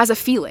it has a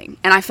feeling,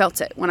 and I felt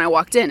it when I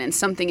walked in, and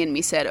something in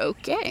me said,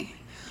 okay,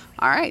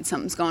 all right,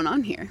 something's going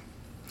on here.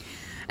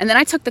 And then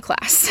I took the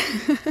class.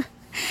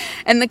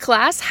 And the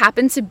class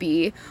happened to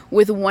be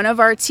with one of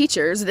our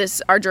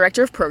teachers, our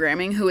director of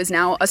programming, who is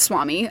now a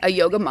Swami, a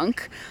yoga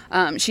monk.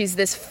 She's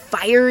this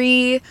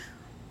fiery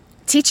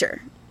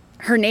teacher.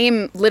 Her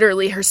name,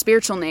 literally her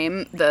spiritual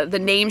name, the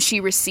name she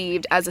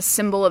received as a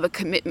symbol of a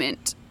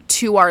commitment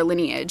to our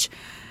lineage,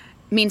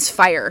 means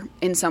fire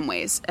in some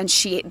ways. And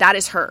that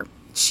is her.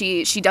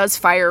 She does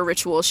fire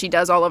rituals. She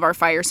does all of our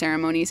fire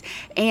ceremonies.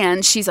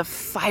 And she's a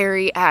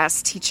fiery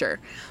ass teacher.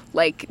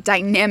 Like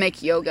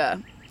dynamic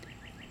yoga.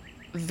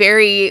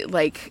 Very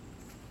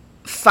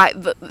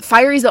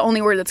fiery is the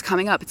only word that's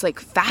coming up. It's like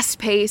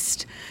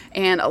fast-paced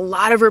and a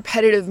lot of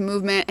repetitive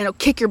movement, and it'll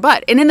kick your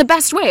butt. And in the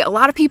best way. A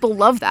lot of people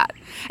love that.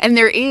 And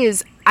there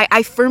is,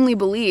 I firmly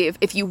believe,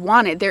 if you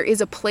want it, there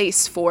is a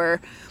place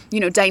for,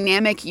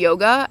 dynamic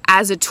yoga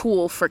as a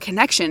tool for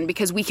connection,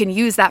 because we can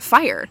use that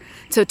fire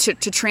to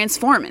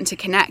transform and to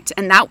connect.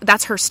 And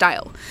that's her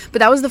style. But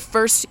that was the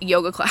first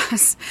yoga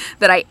class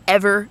that I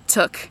ever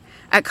took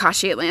at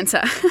Kashi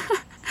Atlanta.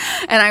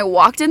 And I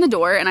walked in the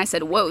door and I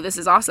said, whoa, this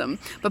is awesome.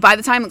 But by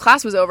the time the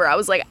class was over, I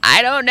was like,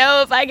 I don't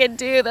know if I can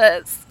do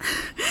this.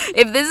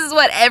 If this is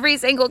what every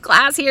single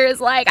class here is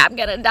like, I'm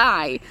going to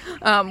die.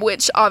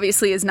 Which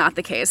obviously is not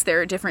the case.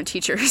 There are different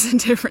teachers and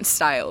different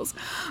styles.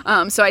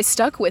 So I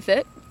stuck with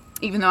it,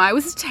 even though I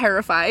was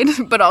terrified,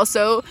 but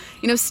also,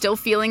 still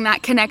feeling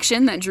that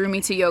connection that drew me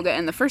to yoga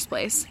in the first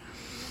place.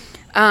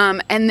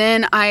 And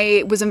then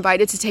I was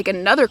invited to take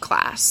another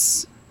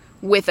class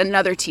with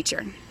another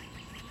teacher.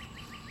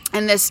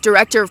 And this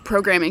director of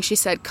programming, she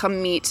said,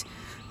 come meet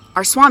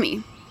our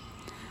Swami.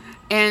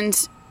 And,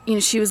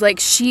 she was like,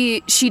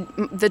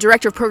 the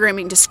director of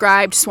programming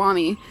described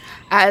Swami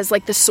as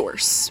like the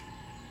source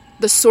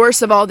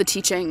of all the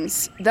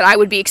teachings that I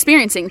would be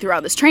experiencing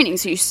throughout this training.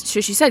 So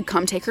she said,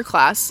 come take her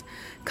class,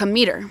 come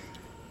meet her.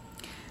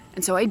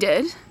 And so I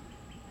did.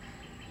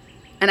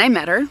 And I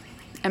met her.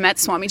 I met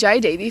Swami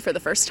Jayadevi for the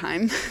first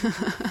time.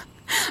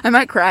 I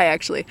might cry,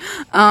 actually.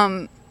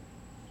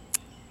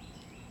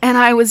 And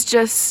I was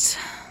just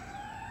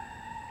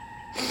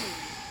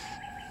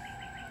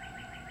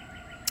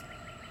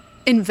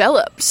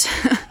enveloped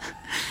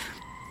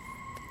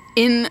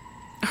in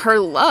her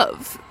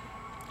love.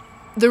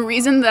 The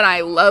reason that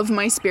I love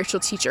my spiritual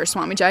teacher,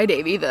 Swami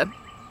Jayadevi, the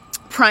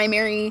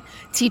primary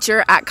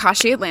teacher at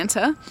Kashi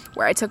Atlanta,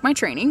 where I took my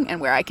training and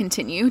where I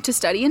continue to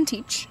study and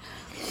teach,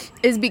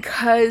 is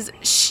because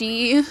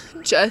she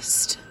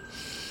just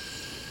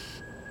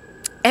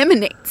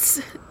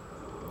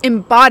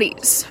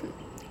embodies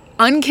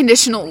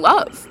unconditional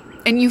love,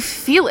 and you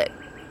feel it,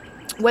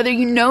 whether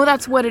you know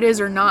that's what it is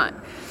or not.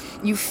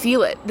 You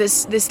feel it.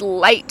 This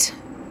light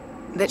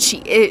that she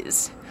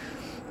is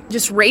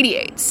just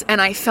radiates,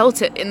 and I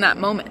felt it in that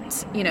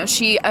moment.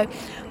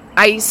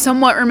 I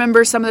somewhat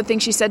remember some of the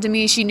things she said to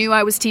me. She knew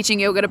I was teaching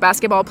yoga to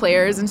basketball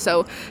players, and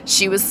so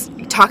she was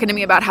talking to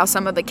me about how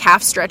some of the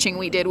calf stretching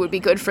we did would be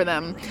good for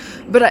them.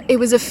 But it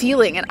was a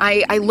feeling, and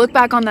I look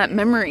back on that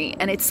memory,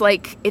 and it's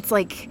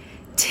like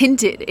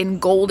tinted in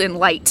golden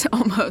light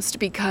almost,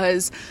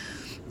 because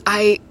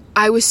I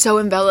was so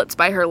enveloped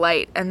by her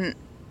light. And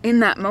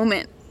in that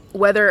moment,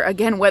 whether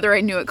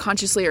I knew it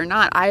consciously or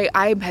not,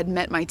 I had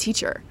met my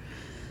teacher.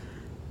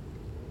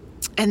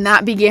 And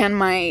that began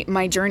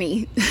my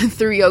journey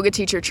through yoga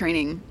teacher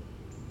training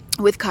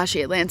with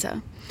Kashi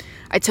Atlanta.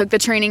 I took the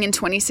training in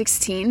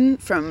 2016,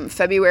 from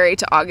February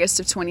to August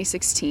of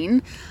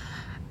 2016.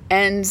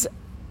 And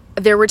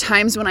there were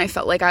times when I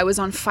felt like I was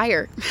on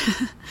fire.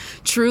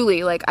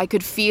 Truly, like I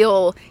could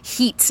feel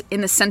heat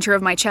in the center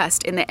of my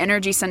chest, in the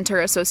energy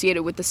center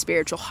associated with the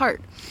spiritual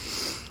heart.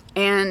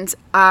 And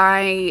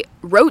I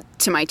wrote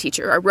to my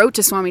teacher. I wrote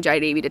to Swami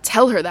Jayadevi to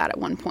tell her that at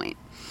one point.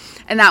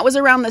 And that was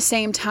around the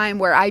same time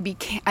where I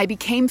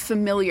became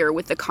familiar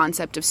with the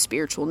concept of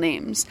spiritual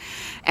names.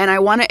 And I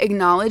want to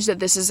acknowledge that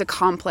this is a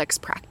complex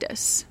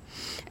practice.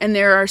 And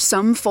there are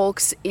some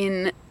folks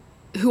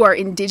who are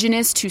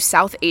indigenous to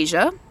South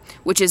Asia,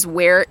 which is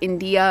where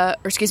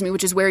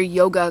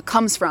yoga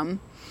comes from.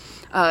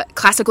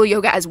 Classical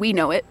yoga as we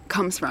know it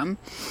comes from.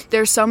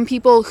 There are some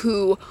people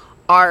who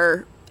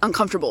are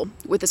uncomfortable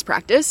with this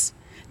practice.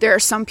 There are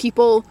some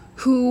people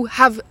who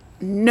have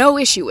no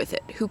issue with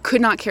it, who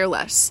could not care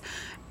less,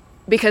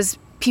 because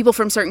people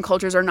from certain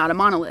cultures are not a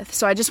monolith.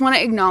 So I just want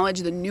to acknowledge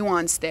the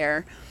nuance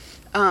there.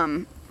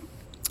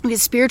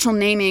 Because spiritual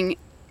naming,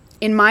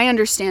 in my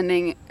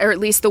understanding, or at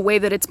least the way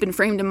that it's been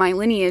framed in my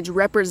lineage,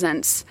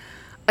 represents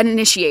an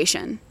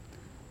initiation.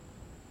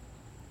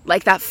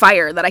 Like that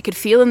fire that I could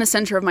feel in the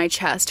center of my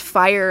chest.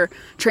 Fire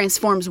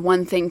transforms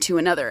one thing to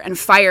another. And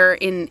fire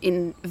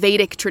in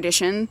Vedic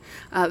tradition,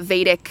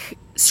 Vedic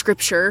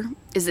scripture,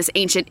 is this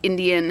ancient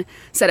Indian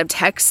set of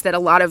texts that a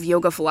lot of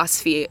yoga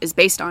philosophy is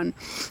based on.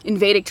 In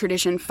Vedic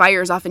tradition,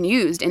 fire is often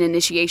used in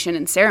initiation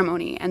and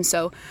ceremony. And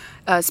so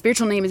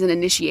spiritual name is an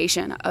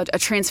initiation, a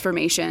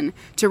transformation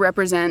to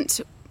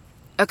represent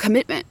a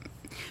commitment.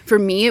 For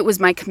me, it was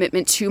my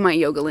commitment to my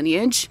yoga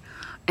lineage.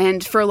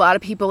 And for a lot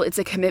of people, it's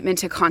a commitment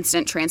to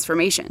constant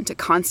transformation, to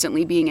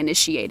constantly being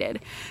initiated.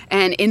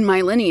 And in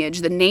my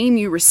lineage, the name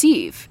you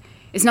receive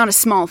is not a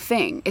small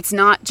thing. It's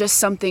not just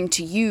something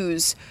to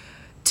use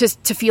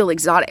to feel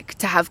exotic,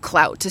 to have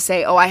clout, to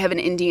say, oh, I have an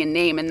Indian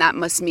name, and that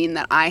must mean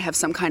that I have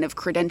some kind of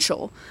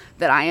credential,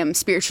 that I am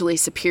spiritually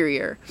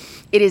superior.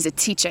 It is a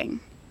teaching,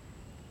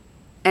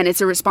 and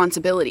it's a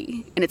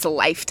responsibility, and it's a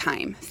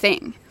lifetime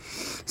thing.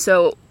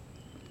 So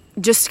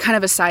just kind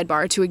of a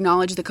sidebar to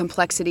acknowledge the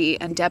complexity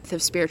and depth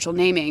of spiritual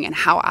naming and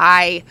how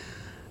I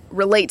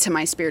relate to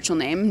my spiritual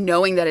name,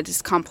 knowing that it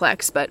is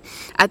complex. But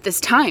at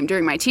this time,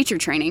 during my teacher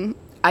training,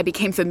 I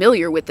became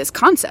familiar with this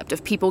concept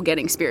of people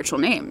getting spiritual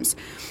names.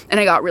 And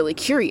I got really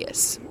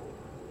curious.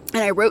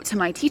 And I wrote to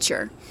my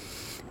teacher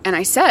and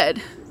I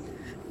said,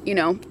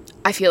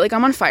 I feel like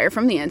I'm on fire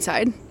from the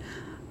inside.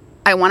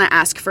 I want to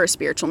ask for a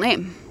spiritual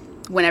name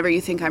whenever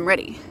you think I'm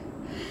ready.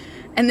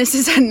 And this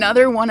is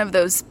another one of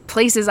those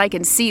places I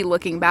can see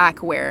looking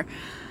back where,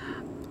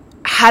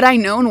 had I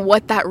known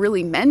what that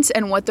really meant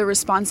and what the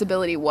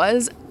responsibility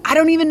was, I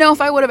don't even know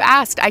if I would have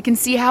asked. I can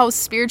see how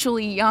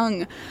spiritually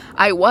young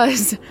I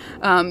was,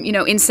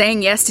 in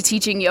saying yes to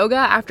teaching yoga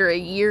after a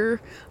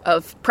year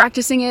of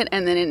practicing it,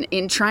 and then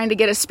in trying to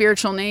get a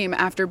spiritual name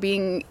after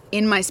being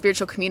in my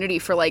spiritual community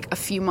for like a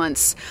few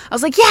months. I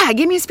was like, yeah,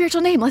 give me a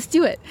spiritual name. Let's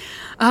do it.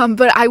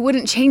 But I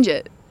wouldn't change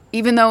it,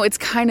 even though it's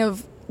kind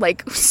of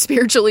like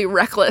spiritually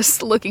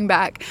reckless looking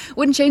back.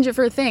 Wouldn't change it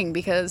for a thing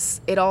because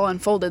it all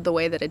unfolded the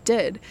way that it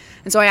did.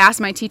 And so I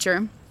asked my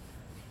teacher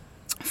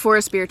for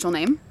a spiritual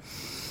name.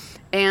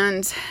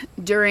 And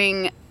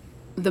during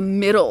the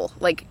middle,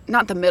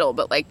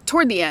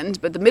 toward the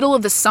end, but the middle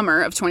of the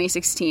summer of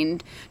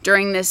 2016,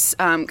 during this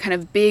kind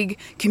of big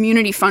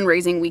community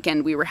fundraising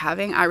weekend we were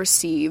having, I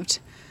received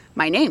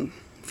my name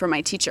from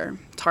my teacher,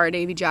 Tara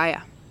Devi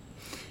Jaya.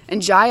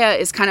 And Jaya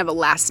is kind of a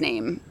last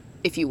name,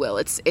 if you will.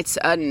 It's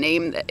a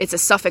name, it's a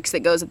suffix that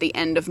goes at the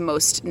end of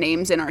most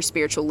names in our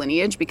spiritual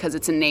lineage because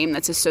it's a name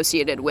that's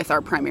associated with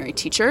our primary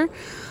teacher.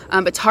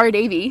 But Tara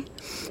Devi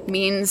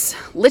means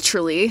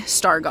literally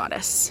star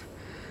goddess.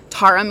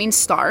 Tara means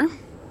star,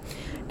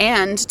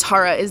 and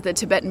Tara is the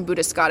Tibetan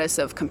Buddhist goddess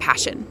of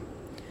compassion.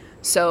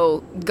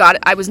 So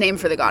I was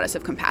named for the goddess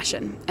of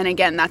compassion. And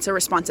again, that's a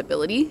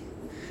responsibility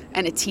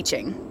and a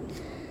teaching,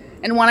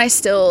 and one I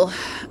still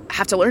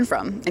have to learn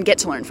from and get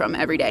to learn from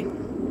every day.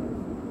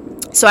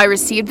 So I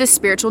received this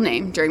spiritual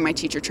name during my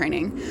teacher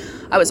training.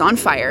 I was on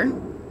fire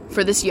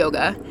for this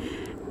yoga.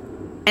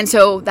 And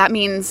so that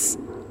means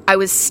I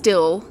was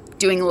still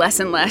doing less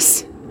and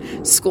less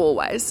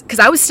school-wise, because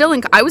I was still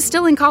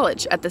in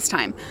college at this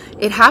time.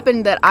 It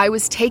happened that I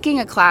was taking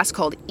a class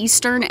called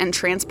Eastern and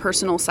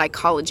Transpersonal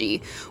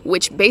Psychology,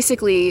 which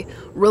basically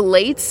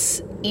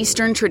relates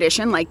Eastern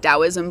tradition like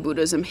Taoism,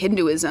 Buddhism,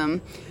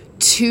 Hinduism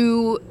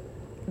to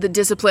the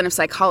discipline of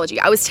psychology.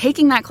 I was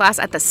taking that class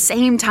at the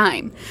same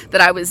time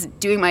that I was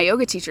doing my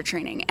yoga teacher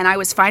training, and I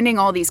was finding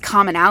all these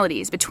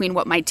commonalities between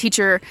what my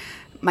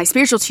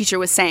spiritual teacher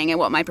was saying and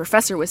what my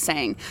professor was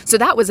saying. So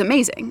that was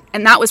amazing.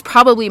 And that was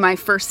probably my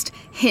first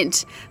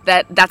hint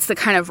that that's the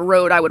kind of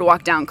road I would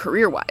walk down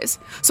career-wise.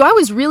 So I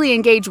was really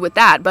engaged with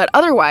that, but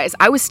otherwise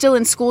I was still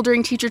in school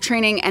during teacher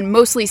training and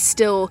mostly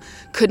still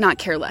could not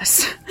care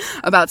less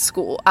about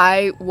school.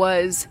 I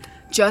was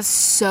just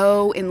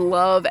so in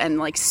love and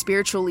like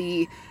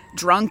spiritually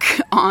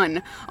drunk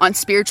on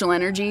spiritual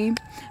energy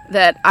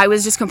that I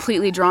was just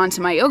completely drawn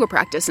to my yoga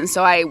practice. And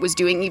so I was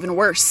doing even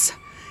worse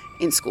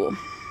in school.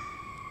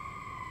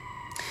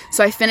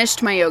 So I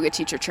finished my yoga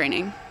teacher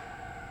training,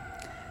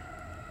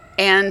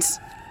 and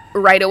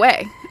right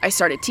away I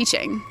started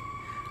teaching.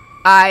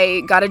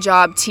 I got a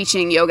job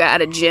teaching yoga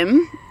at a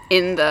gym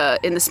in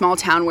the small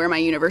town where my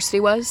university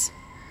was.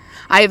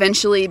 I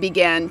eventually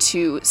began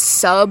to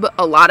sub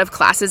a lot of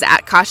classes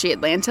at Kashi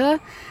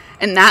Atlanta,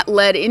 and that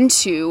led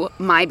into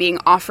my being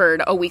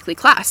offered a weekly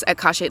class at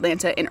Kashi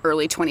Atlanta in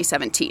early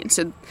 2017.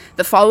 So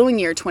the following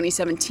year,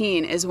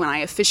 2017, is when I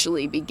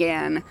officially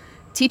began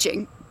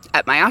teaching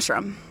at my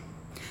ashram.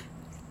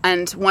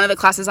 And one of the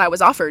classes I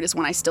was offered is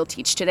one I still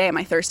teach today,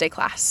 my Thursday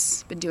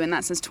class. Been doing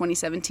that since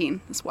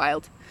 2017. It's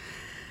wild.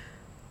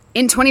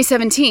 In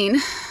 2017,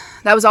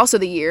 that was also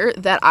the year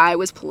that I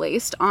was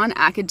placed on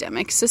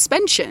academic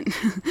suspension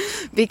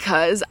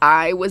because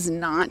I was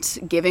not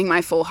giving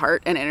my full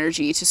heart and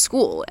energy to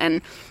school.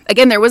 And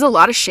again, there was a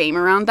lot of shame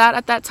around that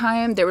at that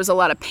time. There was a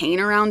lot of pain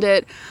around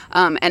it.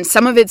 And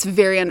some of it's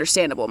very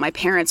understandable. My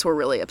parents were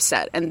really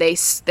upset, and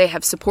they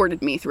have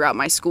supported me throughout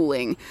my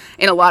schooling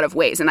in a lot of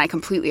ways. And I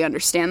completely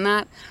understand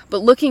that. But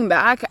looking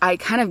back, I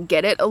kind of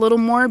get it a little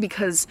more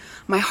because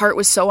my heart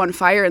was so on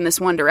fire in this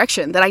one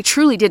direction that I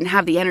truly didn't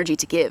have the energy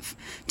to give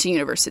to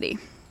university.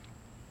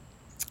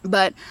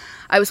 But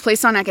I was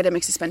placed on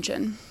academic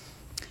suspension,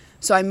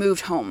 so I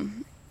moved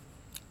home.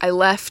 I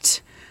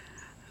left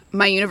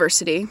my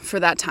university for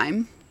that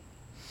time,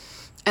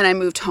 and I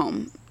moved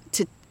home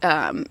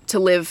to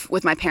live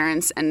with my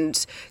parents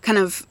and kind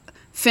of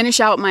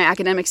finish out my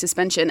academic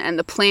suspension. And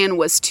the plan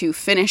was to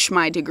finish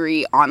my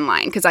degree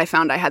online because I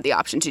found I had the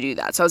option to do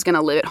that. So I was going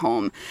to live at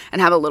home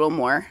and have a little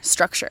more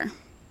structure.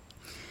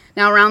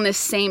 Now, around this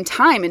same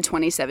time in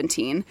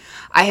 2017,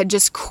 I had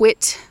just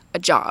quit a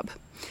job.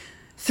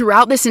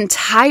 Throughout this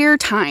entire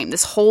time,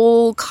 this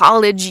whole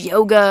college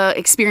yoga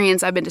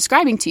experience I've been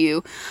describing to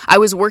you, I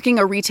was working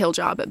a retail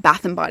job at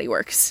Bath & Body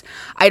Works.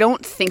 I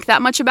don't think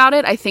that much about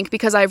it. I think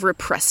because I've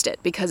repressed it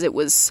because it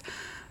was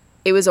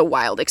a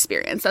wild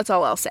experience. That's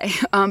all I'll say.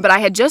 But I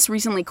had just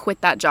recently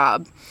quit that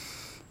job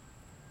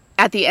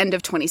at the end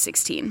of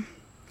 2016.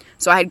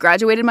 So I had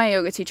graduated my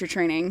yoga teacher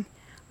training,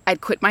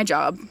 I'd quit my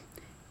job,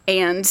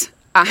 and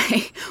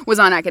I was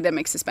on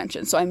academic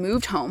suspension. So I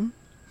moved home,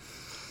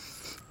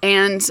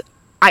 and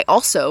I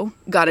also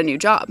got a new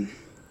job.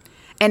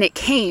 And it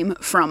came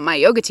from my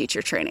yoga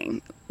teacher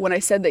training. When I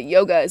said that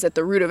yoga is at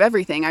the root of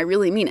everything, I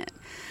really mean it.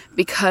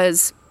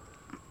 Because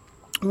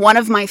one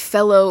of my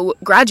fellow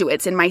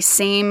graduates in my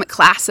same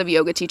class of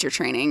yoga teacher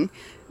training,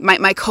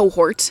 my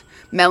cohort,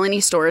 Melanie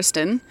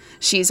Storiston,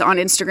 she's on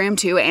Instagram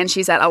too, and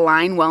she's at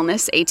Align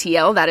Wellness,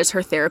 ATL, that is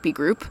her therapy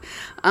group.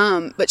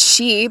 But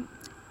she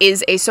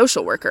is a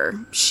social worker.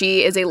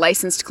 She is a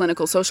licensed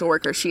clinical social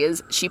worker.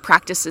 She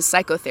practices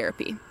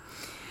psychotherapy.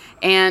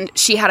 And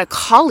she had a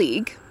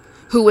colleague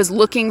who was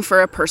looking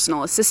for a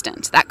personal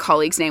assistant. That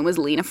colleague's name was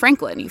Lena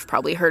Franklin. You've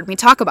probably heard me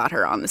talk about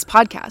her on this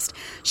podcast.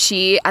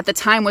 She, at the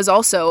time, was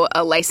also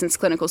a licensed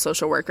clinical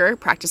social worker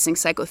practicing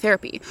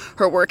psychotherapy.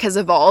 Her work has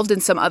evolved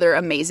in some other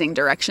amazing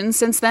directions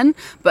since then,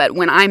 but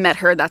when I met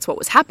her, that's what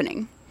was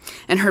happening.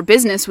 And her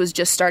business was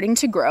just starting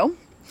to grow,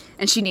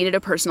 and she needed a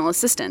personal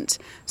assistant.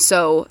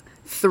 So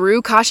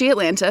through Kashi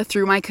Atlanta,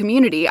 through my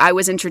community, I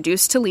was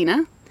introduced to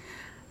Lena,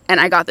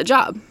 and I got the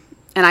job,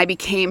 and I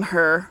became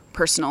her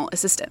personal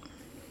assistant.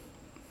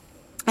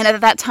 And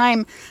at that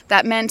time,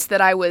 that meant that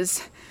I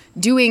was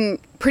doing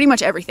pretty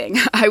much everything.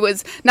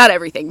 Not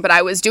everything, but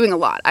I was doing a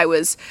lot. I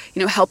was,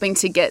 helping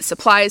to get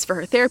supplies for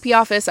her therapy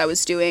office. I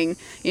was doing,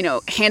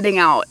 handing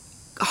out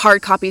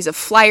hard copies of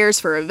flyers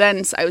for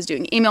events. I was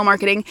doing email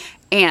marketing,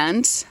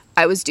 and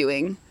I was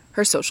doing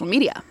her social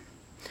media.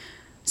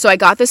 So I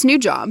got this new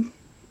job.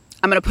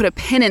 I'm going to put a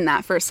pin in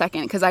that for a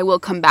second because I will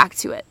come back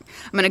to it.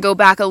 I'm going to go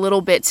back a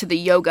little bit to the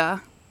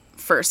yoga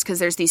first, because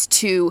there's these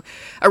two,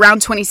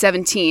 around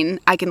 2017,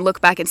 I can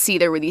look back and see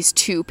there were these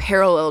two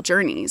parallel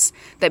journeys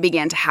that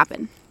began to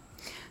happen.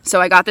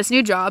 So I got this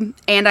new job,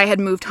 and I had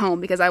moved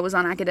home because I was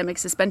on academic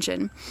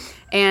suspension,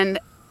 and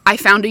I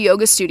found a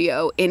yoga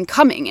studio in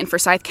Cumming in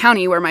Forsyth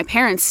County where my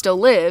parents still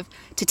live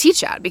to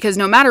teach at, because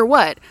no matter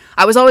what,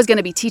 I was always going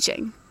to be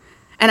teaching.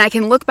 And I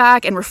can look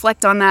back and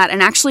reflect on that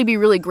and actually be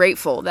really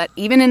grateful that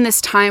even in this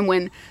time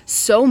when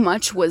so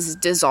much was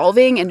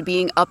dissolving and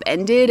being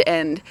upended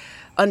and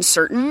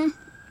uncertain,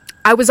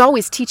 I was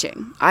always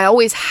teaching. I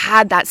always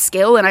had that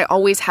skill, and I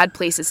always had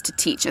places to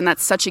teach, and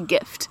that's such a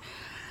gift.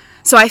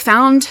 So I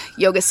found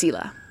Yoga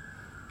Sila,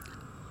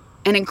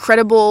 an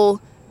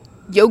incredible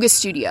yoga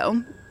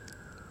studio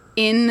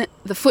in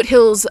the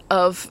foothills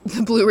of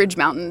the Blue Ridge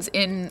Mountains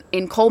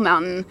in Coal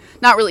Mountain.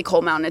 Not really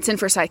Coal Mountain, it's in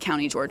Forsyth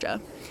County,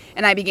 Georgia.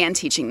 And I began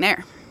teaching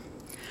there.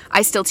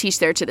 I still teach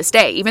there to this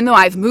day. Even though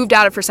I've moved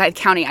out of Forsyth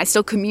County, I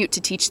still commute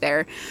to teach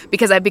there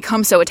because I've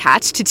become so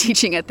attached to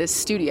teaching at this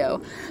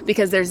studio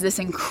because there's this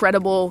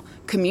incredible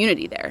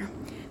community there.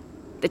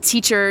 The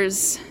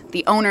teachers,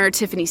 the owner,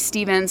 Tiffany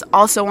Stevens,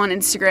 also on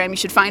Instagram. You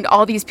should find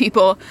all these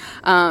people.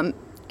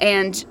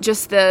 And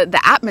just the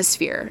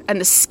atmosphere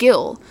and the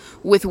skill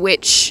with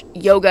which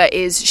yoga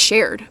is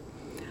shared.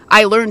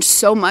 I learned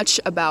so much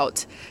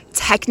about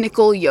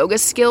technical yoga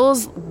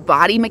skills,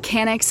 body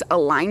mechanics,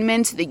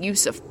 alignment, the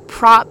use of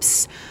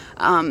props,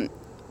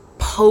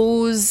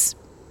 pose,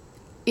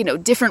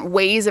 different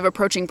ways of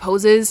approaching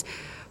poses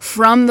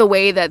from the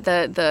way that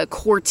the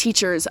core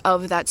teachers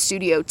of that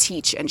studio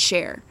teach and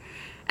share.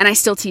 And I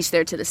still teach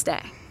there to this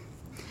day.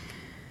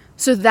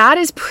 So that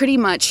is pretty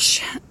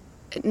much,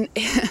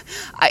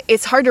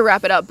 it's hard to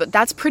wrap it up, but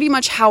that's pretty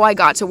much how I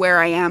got to where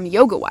I am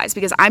yoga-wise,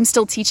 because I'm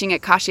still teaching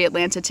at Kashi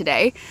Atlanta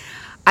today.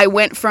 I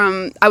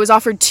was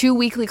offered 2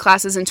 weekly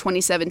classes in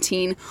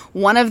 2017.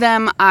 One of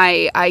them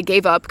I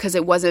gave up because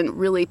it wasn't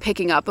really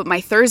picking up, but my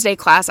Thursday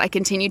class I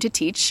continue to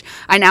teach.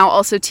 I now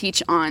also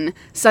teach on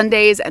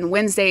Sundays and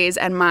Wednesdays,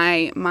 and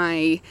my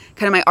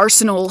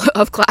arsenal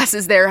of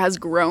classes there has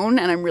grown,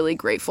 and I'm really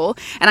grateful.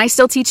 And I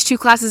still teach 2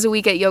 classes a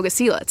week at Yoga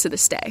Sila to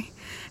this day.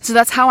 So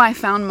that's how I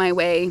found my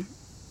way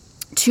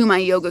to my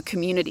yoga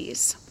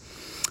communities.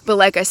 But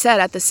like I said,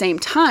 at the same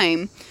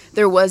time,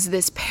 there was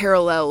this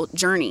parallel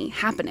journey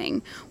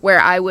happening where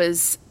I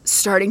was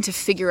starting to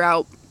figure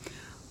out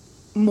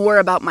more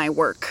about my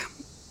work.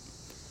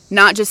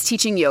 Not just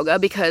teaching yoga,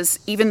 because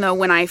even though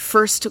when I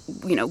first,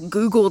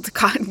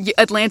 Googled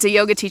Atlanta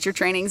yoga teacher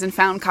trainings and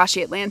found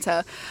Kashi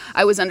Atlanta,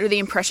 I was under the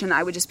impression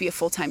I would just be a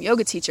full-time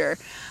yoga teacher.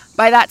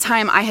 By that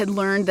time, I had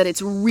learned that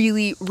it's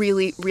really,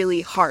 really,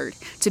 really hard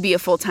to be a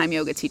full-time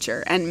yoga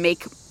teacher and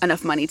make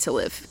enough money to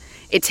live.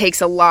 It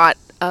takes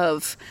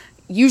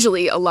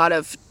usually a lot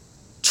of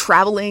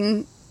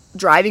traveling,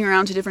 driving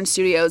around to different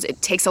studios.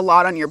 It takes a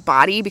lot on your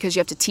body because you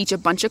have to teach a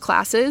bunch of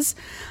classes,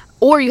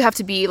 or you have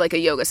to be like a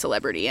yoga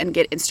celebrity and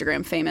get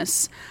Instagram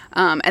famous.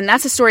 And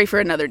that's a story for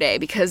another day,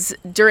 because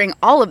during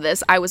all of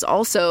this, I was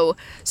also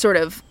sort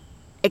of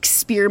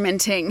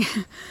experimenting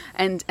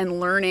and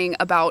learning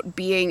about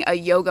being a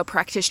yoga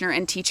practitioner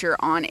and teacher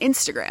on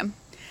Instagram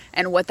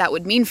and what that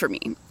would mean for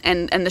me.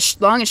 And the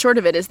long and short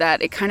of it is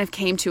that it kind of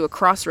came to a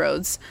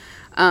crossroads.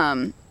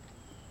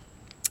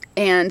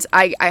 And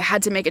I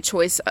had to make a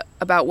choice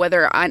about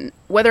whether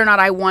or not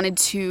I wanted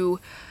to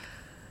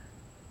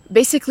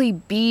basically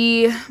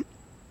be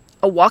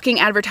a walking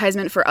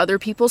advertisement for other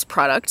people's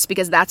products,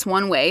 because that's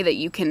one way that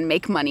you can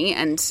make money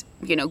and,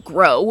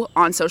 grow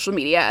on social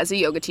media as a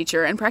yoga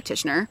teacher and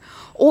practitioner,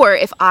 or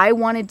if I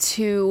wanted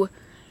to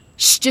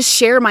just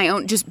share my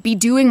own, just be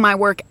doing my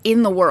work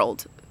in the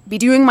world, be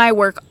doing my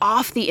work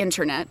off the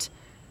internet,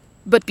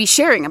 but be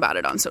sharing about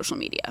it on social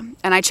media.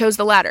 And I chose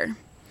the latter.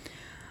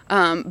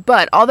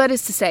 But all that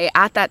is to say,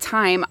 at that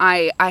time,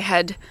 I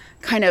had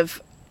kind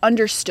of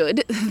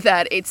understood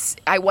that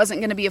I wasn't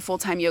going to be a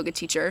full-time yoga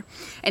teacher.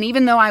 And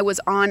even though I was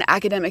on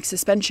academic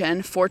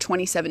suspension for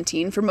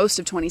 2017, for most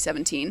of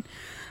 2017,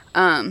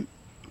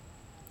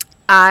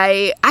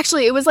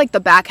 it was like the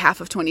back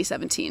half of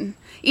 2017.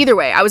 Either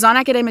way, I was on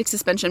academic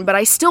suspension, but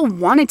I still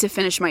wanted to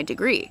finish my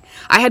degree.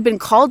 I had been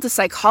called to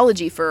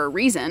psychology for a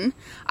reason.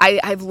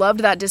 I've loved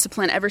that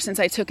discipline ever since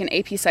I took an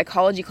AP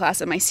psychology class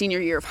in my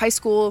senior year of high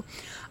school.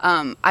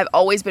 I've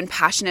always been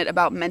passionate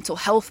about mental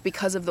health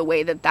because of the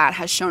way that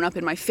has shown up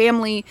in my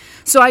family.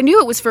 So I knew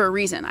it was for a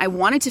reason. I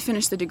wanted to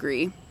finish the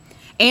degree,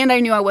 and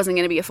I knew I wasn't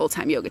going to be a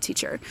full-time yoga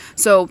teacher.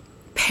 So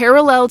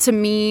parallel to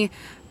me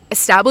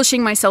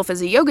establishing myself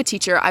as a yoga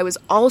teacher, I was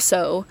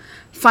also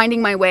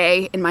finding my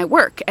way in my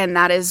work. And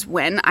that is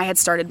when I had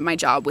started my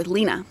job with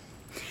Lena.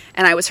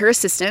 And I was her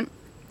assistant,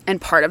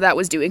 and part of that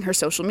was doing her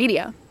social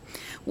media,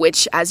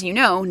 which, as you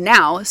know,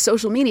 now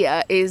social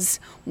media is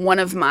one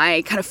of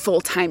my kind of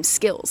full-time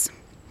skills.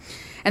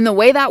 And the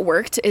way that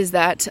worked is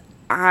that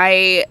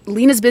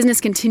Lena's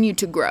business continued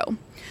to grow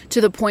to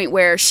the point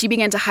where she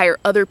began to hire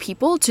other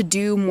people to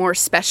do more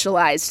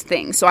specialized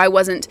things. So I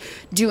wasn't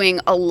doing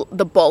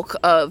the bulk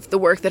of the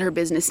work that her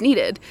business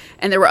needed,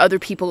 and there were other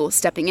people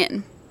stepping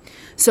in.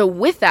 So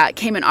with that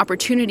came an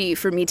opportunity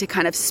for me to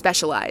kind of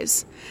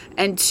specialize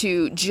and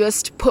to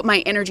just put my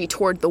energy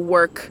toward the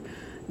work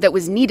that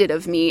was needed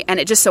of me. And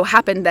it just so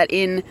happened that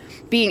in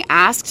being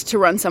asked to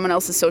run someone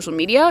else's social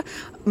media,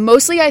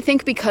 mostly I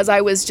think because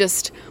I was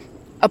just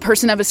a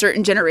person of a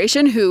certain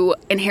generation who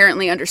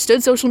inherently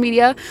understood social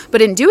media,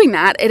 but in doing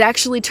that, it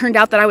actually turned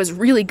out that I was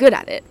really good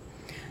at it.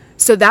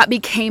 So that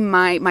became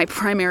my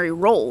primary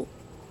role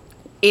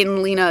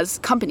in Lena's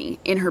company,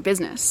 in her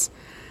business.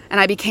 And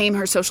I became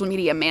her social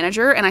media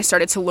manager, and I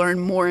started to learn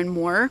more and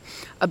more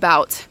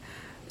about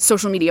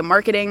social media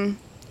marketing,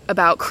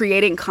 about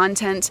creating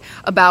content,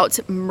 about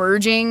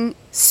merging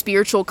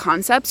spiritual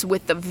concepts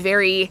with the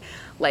very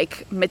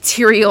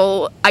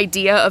material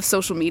idea of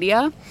social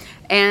media.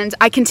 And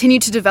I continue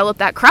to develop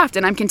that craft,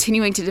 and I'm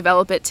continuing to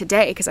develop it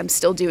today because I'm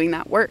still doing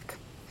that work.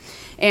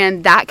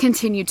 And that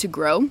continued to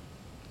grow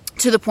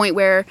to the point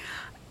where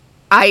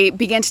I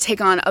began to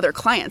take on other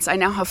clients. I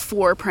now have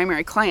 4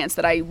 primary clients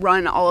that I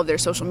run all of their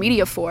social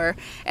media for,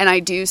 and I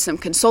do some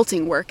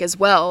consulting work as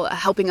well,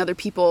 helping other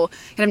people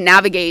kind of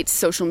navigate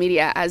social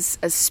media as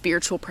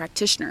spiritual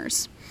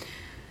practitioners.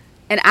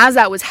 And as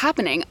that was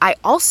happening, I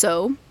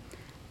also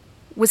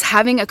was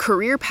having a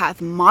career path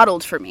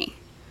modeled for me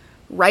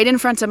right in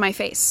front of my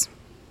face.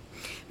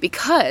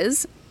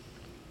 Because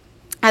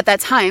at that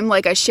time,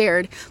 like I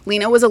shared,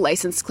 Lena was a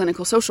licensed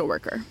clinical social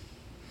worker.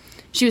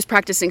 She was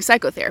practicing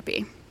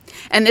psychotherapy.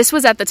 And this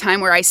was at the time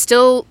where I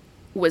still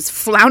was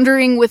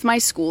floundering with my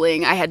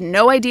schooling. I had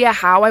no idea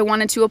how I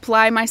wanted to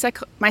apply my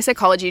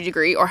psychology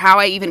degree or how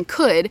I even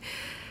could.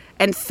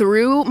 And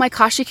through my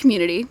Kashi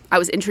community, I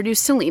was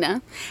introduced to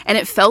Lena, and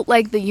it felt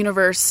like the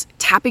universe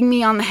tapping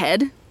me on the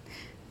head,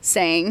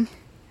 saying,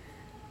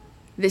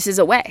 this is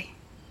a way.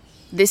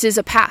 This is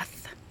a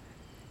path.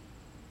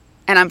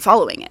 And I'm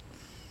following it.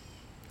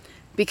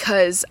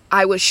 Because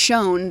I was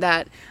shown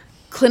that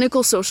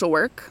clinical social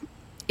work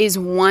is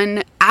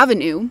one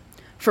avenue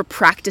for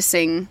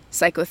practicing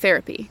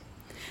psychotherapy.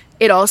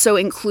 It also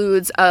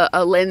includes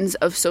a lens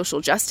of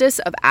social justice,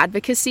 of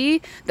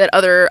advocacy, that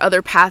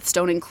other paths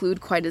don't include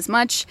quite as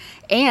much.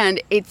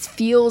 And it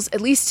feels,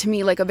 at least to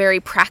me, like a very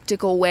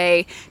practical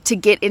way to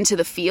get into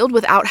the field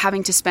without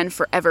having to spend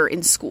forever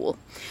in school.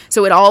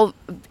 So it all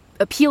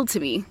appealed to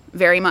me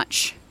very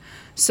much.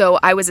 So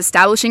I was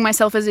establishing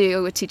myself as a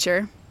yoga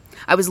teacher.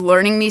 I was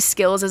learning these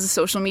skills as a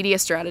social media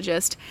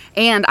strategist,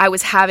 and I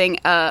was having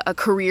a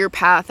career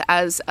path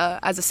as a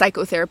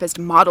psychotherapist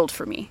modeled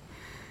for me,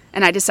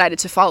 and I decided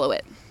to follow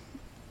it.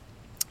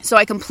 So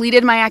I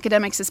completed my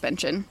academic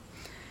suspension,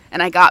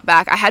 and I got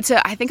back. I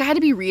think I had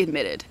to be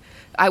readmitted.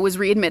 I was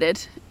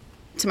readmitted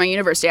to my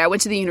university. I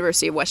went to the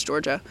University of West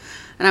Georgia,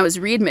 and I was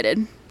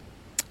readmitted,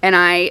 and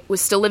I was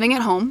still living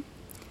at home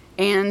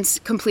and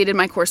completed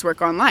my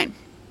coursework online.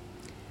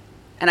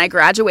 And I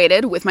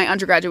graduated with my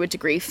undergraduate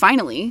degree,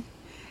 finally,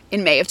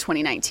 in May of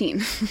 2019.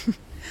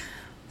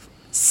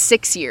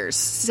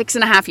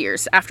 6.5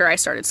 years after I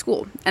started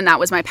school. And that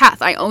was my path.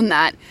 I own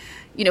that,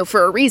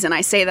 for a reason.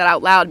 I say that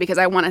out loud because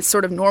I want to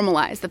sort of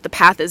normalize that the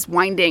path is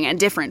winding and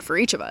different for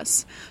each of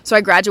us. So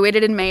I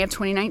graduated in May of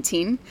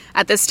 2019.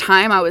 At this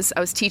time, I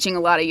was teaching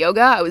a lot of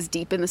yoga. I was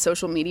deep in the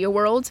social media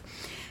world.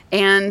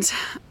 And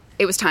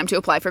it was time to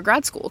apply for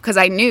grad school because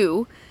I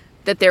knew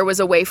that there was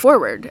a way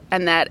forward,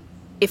 and that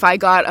if I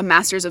got a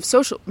master's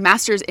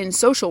in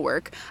social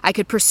work, I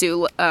could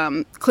pursue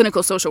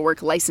clinical social work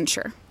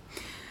licensure.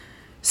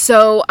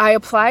 So I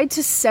applied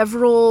to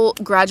several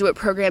graduate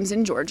programs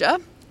in Georgia.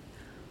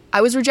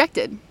 I was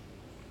rejected.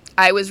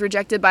 I was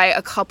rejected by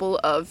a couple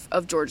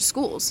of Georgia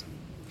schools.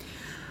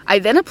 I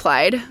then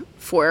applied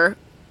for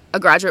a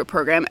graduate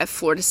program at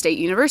Florida State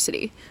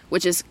University,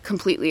 which is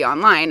completely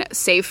online,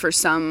 save for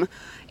some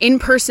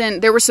in-person.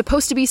 There were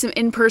supposed to be some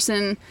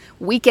in-person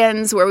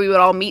weekends where we would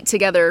all meet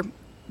together.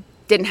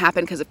 Didn't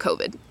happen because of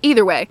COVID.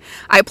 Either way,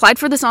 I applied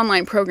for this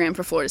online program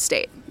for Florida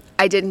State.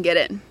 I didn't get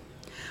in.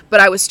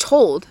 But I was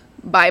told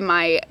by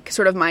my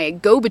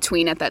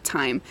go-between at that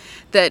time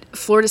that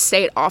Florida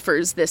State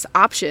offers this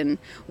option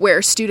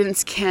where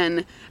students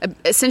can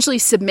essentially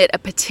submit a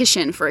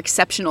petition for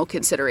exceptional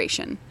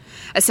consideration.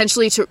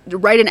 Essentially to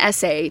write an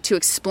essay to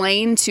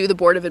explain to the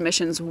Board of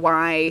Admissions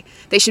why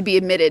they should be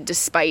admitted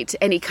despite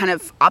any kind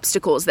of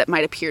obstacles that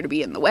might appear to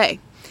be in the way.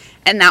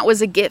 And that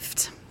was a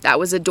gift. That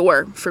was a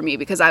door for me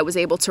because I was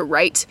able to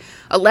write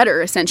a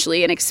letter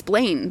essentially and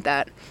explain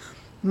that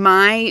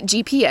my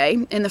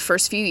GPA in the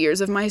first few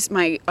years of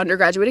my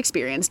undergraduate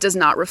experience does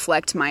not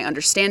reflect my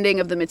understanding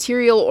of the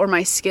material or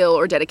my skill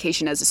or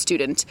dedication as a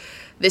student.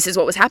 This is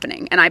what was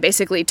happening. And I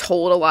basically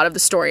told a lot of the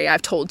story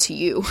I've told to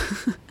you,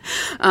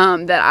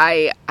 that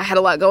I had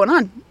a lot going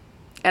on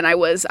and I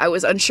was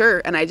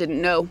unsure and I didn't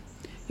know,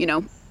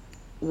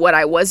 what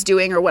I was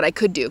doing or what I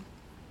could do.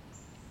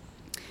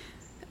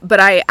 But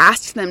I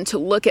asked them to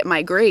look at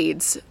my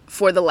grades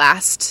for the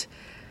last,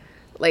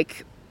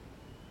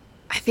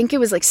 I think it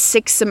was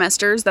 6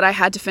 semesters that I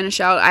had to finish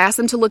out. I asked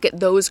them to look at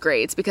those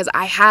grades because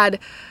I had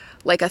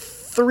a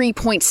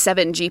 3.7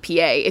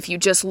 GPA if you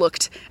just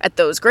looked at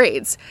those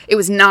grades.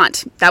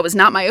 That was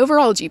not my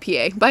overall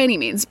GPA by any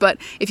means, but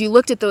if you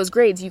looked at those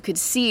grades, you could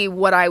see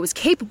what I was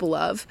capable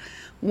of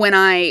when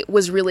I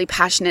was really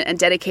passionate and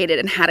dedicated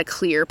and had a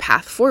clear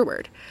path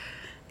forward.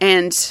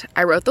 And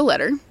I wrote the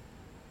letter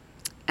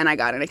and I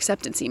got an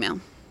acceptance email.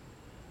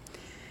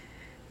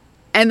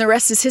 And the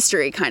rest is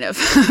history, kind of,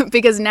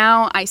 because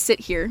now I sit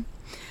here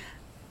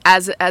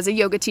as a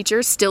yoga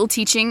teacher, still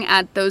teaching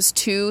at those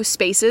 2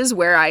 spaces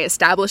where I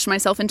established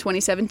myself in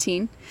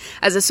 2017,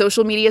 as a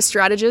social media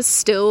strategist,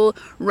 still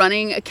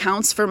running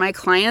accounts for my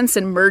clients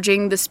and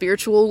merging the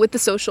spiritual with the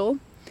social,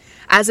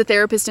 as a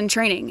therapist in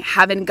training,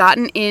 having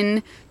gotten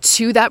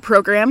into that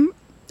program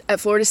at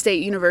Florida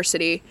State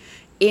University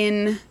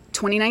in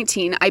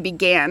 2019. I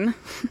began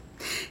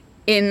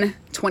in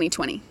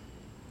 2020.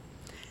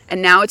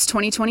 And now it's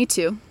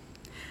 2022.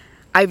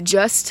 I've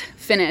just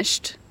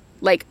finished,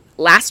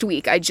 last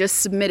week, I just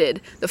submitted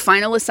the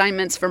final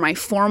assignments for my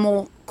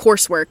formal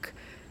coursework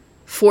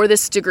for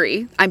this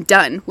degree. I'm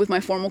done with my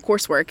formal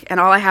coursework, and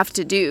all I have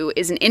to do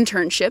is an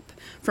internship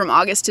from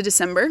August to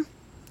December.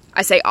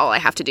 I say all I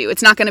have to do.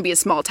 It's not going to be a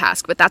small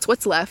task, but that's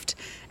what's left,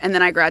 and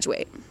then I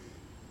graduate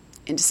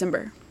in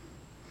December.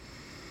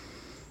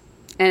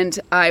 And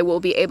I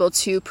will be able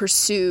to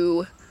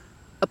pursue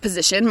a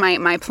position.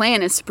 My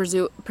plan is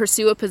to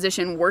pursue a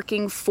position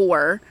working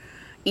for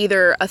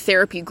either a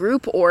therapy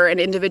group or an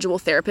individual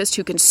therapist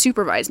who can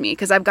supervise me,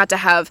 because I've got to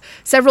have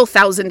several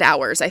thousand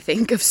hours, I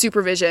think, of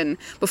supervision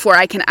before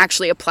I can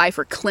actually apply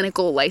for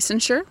clinical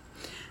licensure.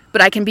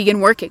 But I can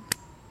begin working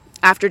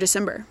after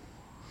December.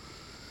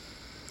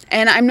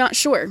 And I'm not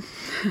sure.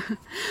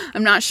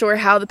 I'm not sure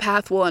how the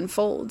path will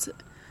unfold.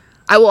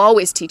 I will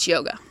always teach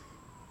yoga.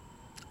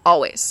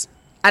 Always.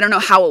 I don't know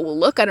how it will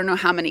look. I don't know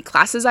how many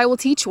classes I will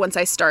teach once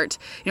I start,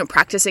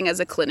 practicing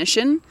as a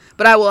clinician,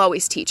 but I will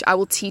always teach. I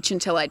will teach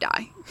until I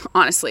die.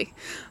 Honestly,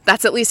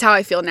 that's at least how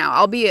I feel now.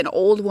 I'll be an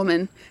old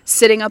woman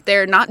sitting up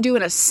there, not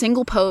doing a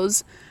single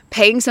pose,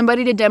 paying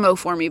somebody to demo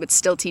for me, but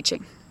still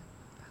teaching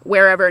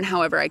wherever and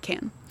however I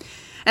can.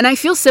 And I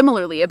feel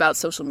similarly about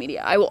social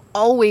media. I will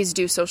always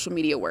do social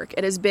media work.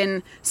 It has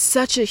been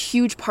such a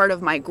huge part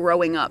of my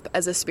growing up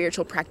as a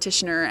spiritual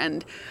practitioner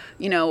and,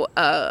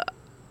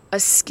 a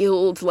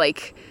skilled,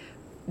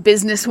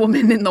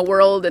 businesswoman in the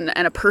world and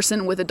a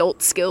person with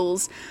adult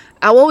skills.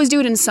 I'll always do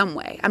it in some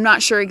way. I'm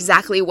not sure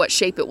exactly what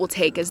shape it will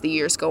take as the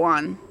years go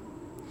on.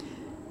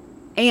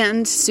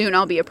 And soon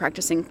I'll be a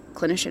practicing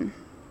clinician.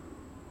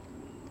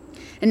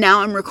 And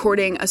now I'm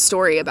recording a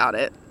story about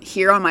it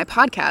here on my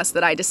podcast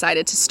that I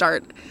decided to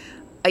start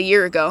a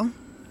year ago,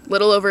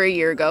 little over a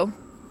year ago,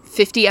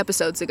 50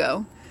 episodes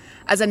ago,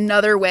 as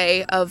another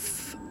way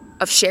of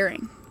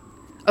sharing,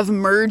 of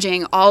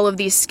merging all of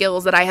these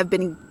skills that I have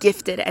been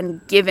gifted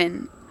and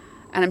given.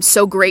 And I'm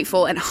so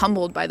grateful and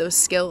humbled by those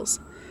skills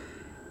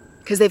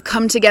because they've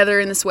come together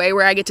in this way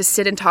where I get to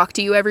sit and talk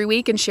to you every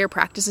week and share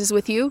practices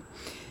with you.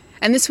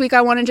 And this week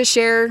I wanted to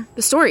share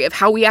the story of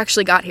how we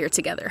actually got here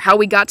together, how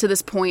we got to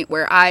this point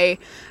where I,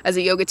 as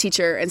a yoga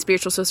teacher and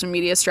spiritual social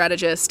media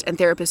strategist and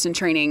therapist in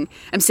training,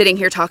 am sitting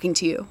here talking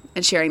to you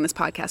and sharing this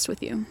podcast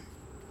with you.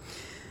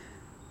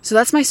 So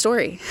that's my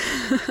story.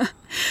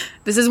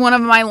 This is one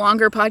of my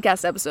longer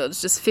podcast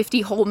episodes, just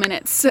 50 whole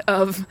minutes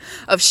of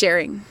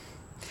sharing.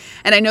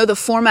 And I know the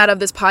format of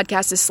this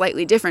podcast is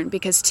slightly different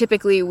because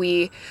typically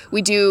we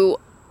do,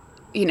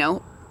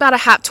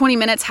 about 20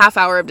 minutes, half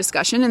hour of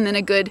discussion, and then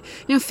a good,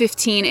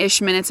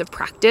 15-ish minutes of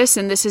practice.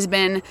 And this has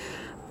been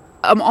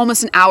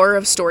almost an hour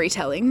of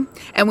storytelling.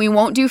 And we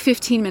won't do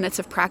 15 minutes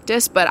of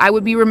practice, but I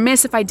would be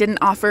remiss if I didn't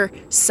offer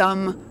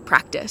some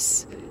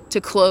practice to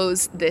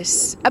close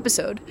this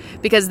episode,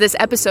 because this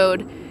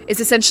episode It's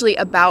essentially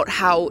about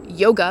how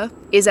yoga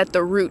is at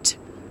the root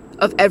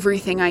of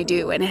everything I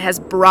do, and it has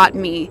brought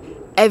me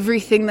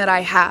everything that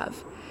I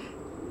have.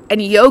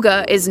 And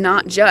yoga is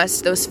not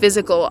just those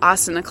physical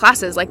asana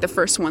classes like the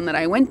first one that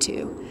I went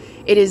to.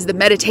 It is the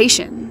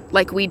meditation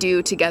like we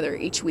do together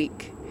each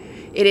week.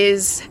 It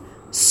is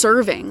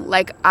serving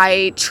like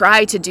I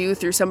try to do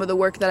through some of the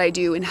work that I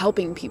do in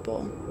helping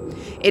people.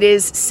 It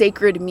is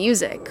sacred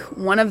music.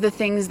 One of the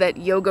things that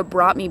yoga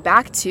brought me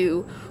back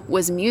to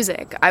was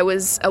music. I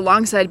was,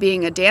 alongside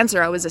being a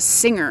dancer, I was a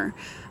singer.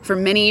 For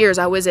many years,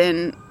 I was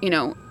in,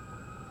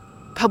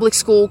 public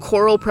school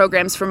choral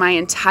programs for my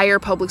entire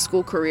public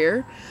school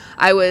career.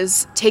 I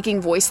was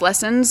taking voice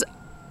lessons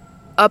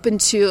up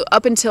until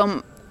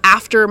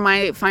after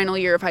my final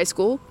year of high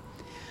school.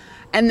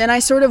 And then I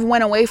sort of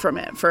went away from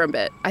it for a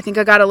bit. I think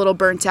I got a little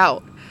burnt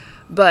out.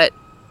 But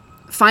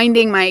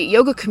finding my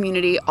yoga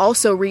community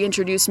also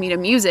reintroduced me to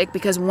music,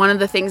 because one of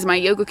the things my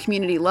yoga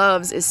community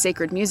loves is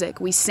sacred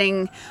music. We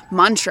sing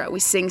mantra,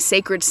 we sing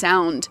sacred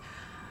sound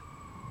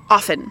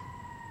often.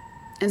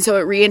 And so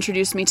it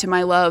reintroduced me to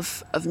my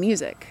love of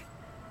music.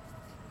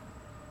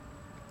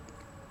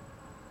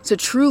 So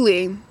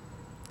truly,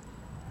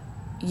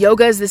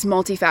 yoga is this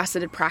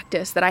multifaceted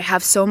practice that I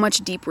have so much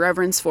deep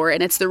reverence for,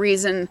 and it's the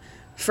reason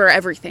for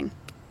everything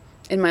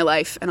in my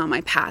life and on my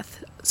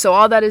path. So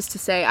all that is to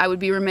say, I would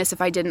be remiss if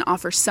I didn't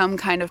offer some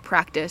kind of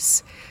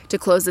practice to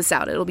close this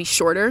out. It'll be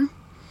shorter,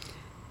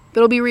 but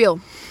it'll be real.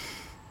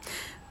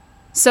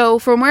 So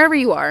from wherever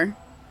you are,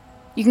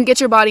 you can get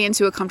your body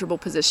into a comfortable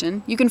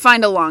position. You can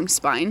find a long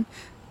spine.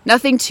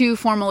 Nothing too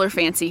formal or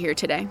fancy here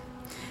today.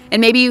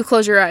 And maybe you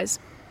close your eyes.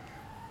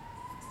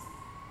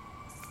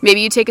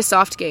 Maybe you take a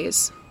soft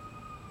gaze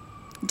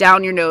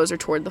down your nose or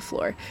toward the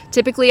floor.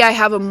 Typically, I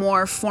have a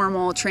more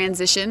formal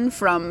transition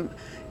from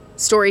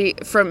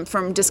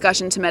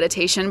discussion to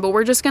meditation, but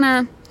we're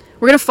gonna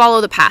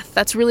follow the path.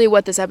 That's really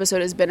what this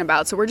episode has been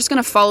about. So we're just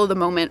gonna follow the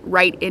moment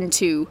right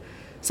into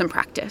some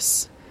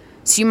practice.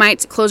 So you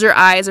might close your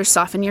eyes or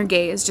soften your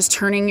gaze, just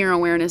turning your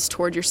awareness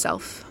toward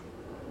yourself.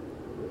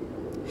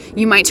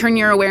 You might turn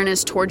your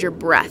awareness toward your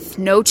breath.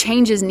 No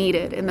change is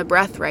needed in the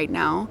breath right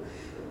now.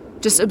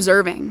 Just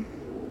observing,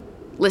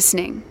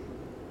 listening,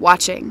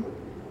 watching,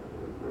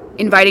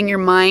 inviting your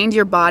mind,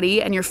 your body,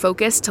 and your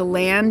focus to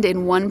land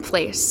in one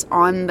place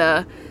on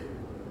the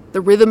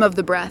rhythm of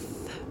the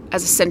breath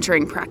as a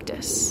centering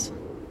practice.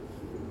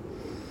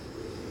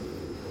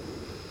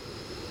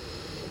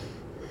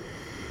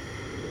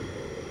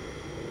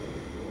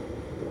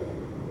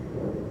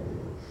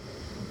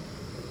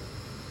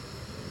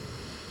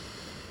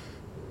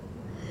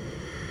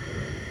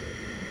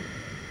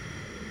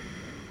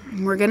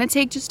 We're going to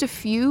take just a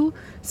few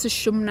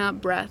Sushumna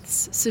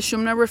breaths.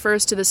 Sushumna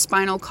refers to the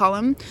spinal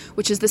column,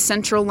 which is the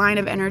central line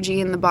of energy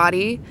in the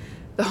body,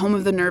 the home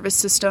of the nervous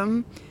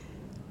system,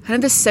 kind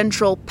of the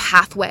central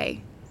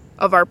pathway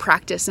of our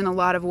practice in a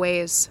lot of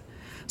ways.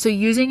 So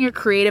using your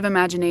creative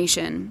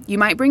imagination, you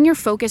might bring your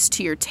focus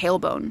to your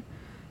tailbone,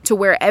 to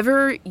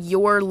wherever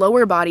your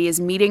lower body is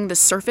meeting the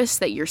surface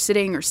that you're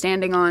sitting or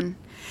standing on.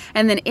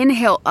 And then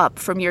inhale up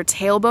from your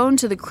tailbone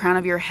to the crown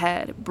of your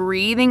head,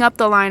 breathing up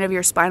the line of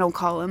your spinal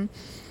column.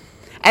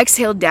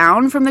 Exhale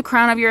down from the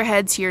crown of your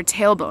head to your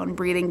tailbone,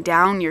 breathing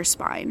down your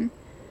spine.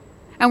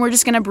 And we're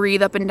just going to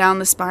breathe up and down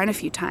the spine a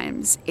few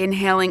times.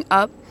 Inhaling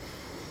up,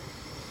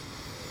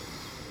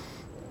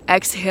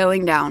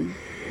 exhaling down.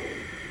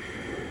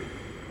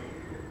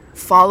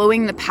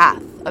 Following the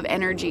path of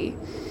energy,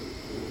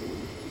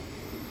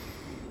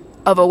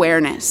 of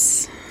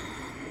awareness.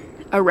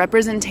 A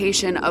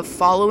representation of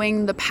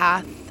following the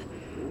path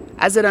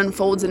as it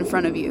unfolds in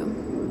front of you.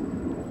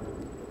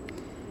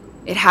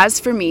 It has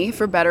for me,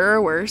 for better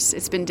or worse.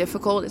 It's been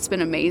difficult, it's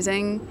been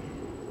amazing,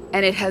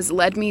 and it has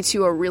led me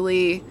to a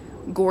really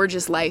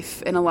gorgeous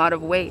life in a lot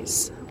of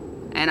ways.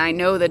 And I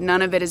know that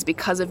none of it is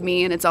because of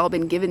me, and it's all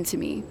been given to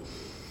me.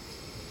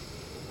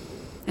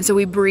 And so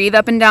we breathe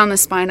up and down the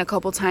spine a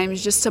couple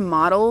times just to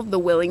model the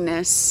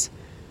willingness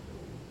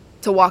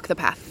to walk the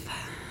path.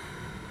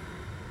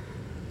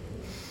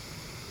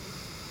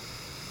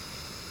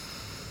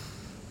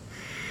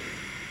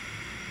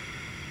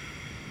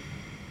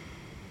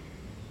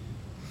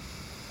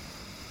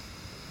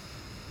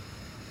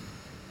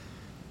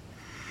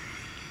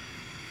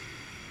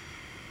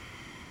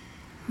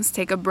 Let's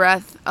take a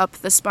breath up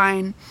the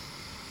spine.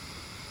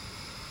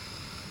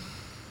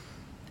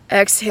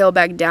 Exhale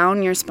back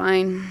down your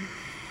spine.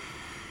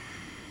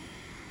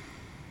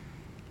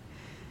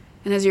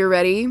 And as you're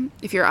ready,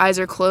 if your eyes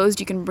are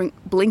closed, you can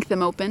blink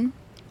them open.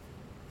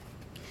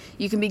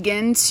 You can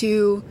begin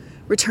to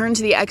return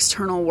to the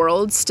external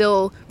world,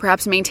 still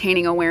perhaps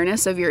maintaining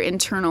awareness of your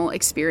internal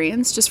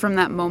experience just from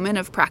that moment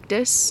of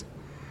practice.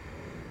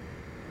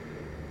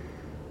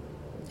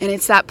 And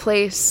it's that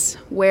place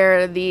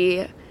where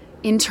the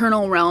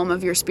internal realm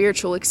of your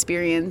spiritual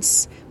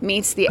experience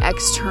meets the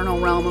external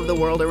realm of the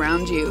world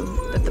around you,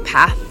 that the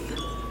path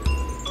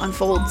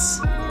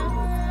unfolds.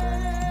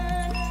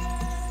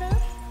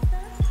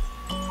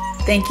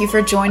 Thank you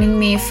for joining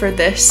me for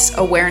this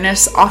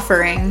awareness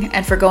offering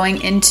and for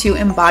going into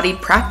embodied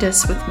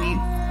practice with me.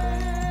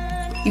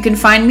 You can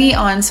find me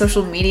on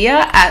social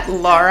media at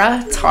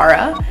Laura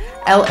Tara,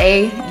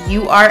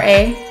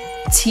 LauraTara,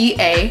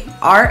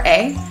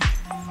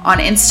 on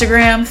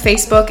Instagram,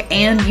 Facebook,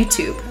 and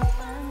YouTube.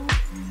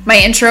 My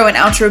intro and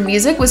outro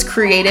music was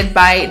created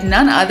by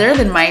none other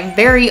than my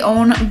very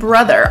own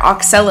brother,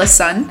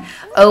 Oxelasun,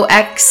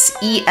 Oxelasun,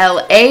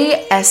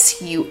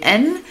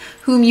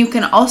 whom you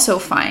can also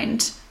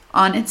find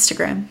on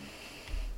Instagram.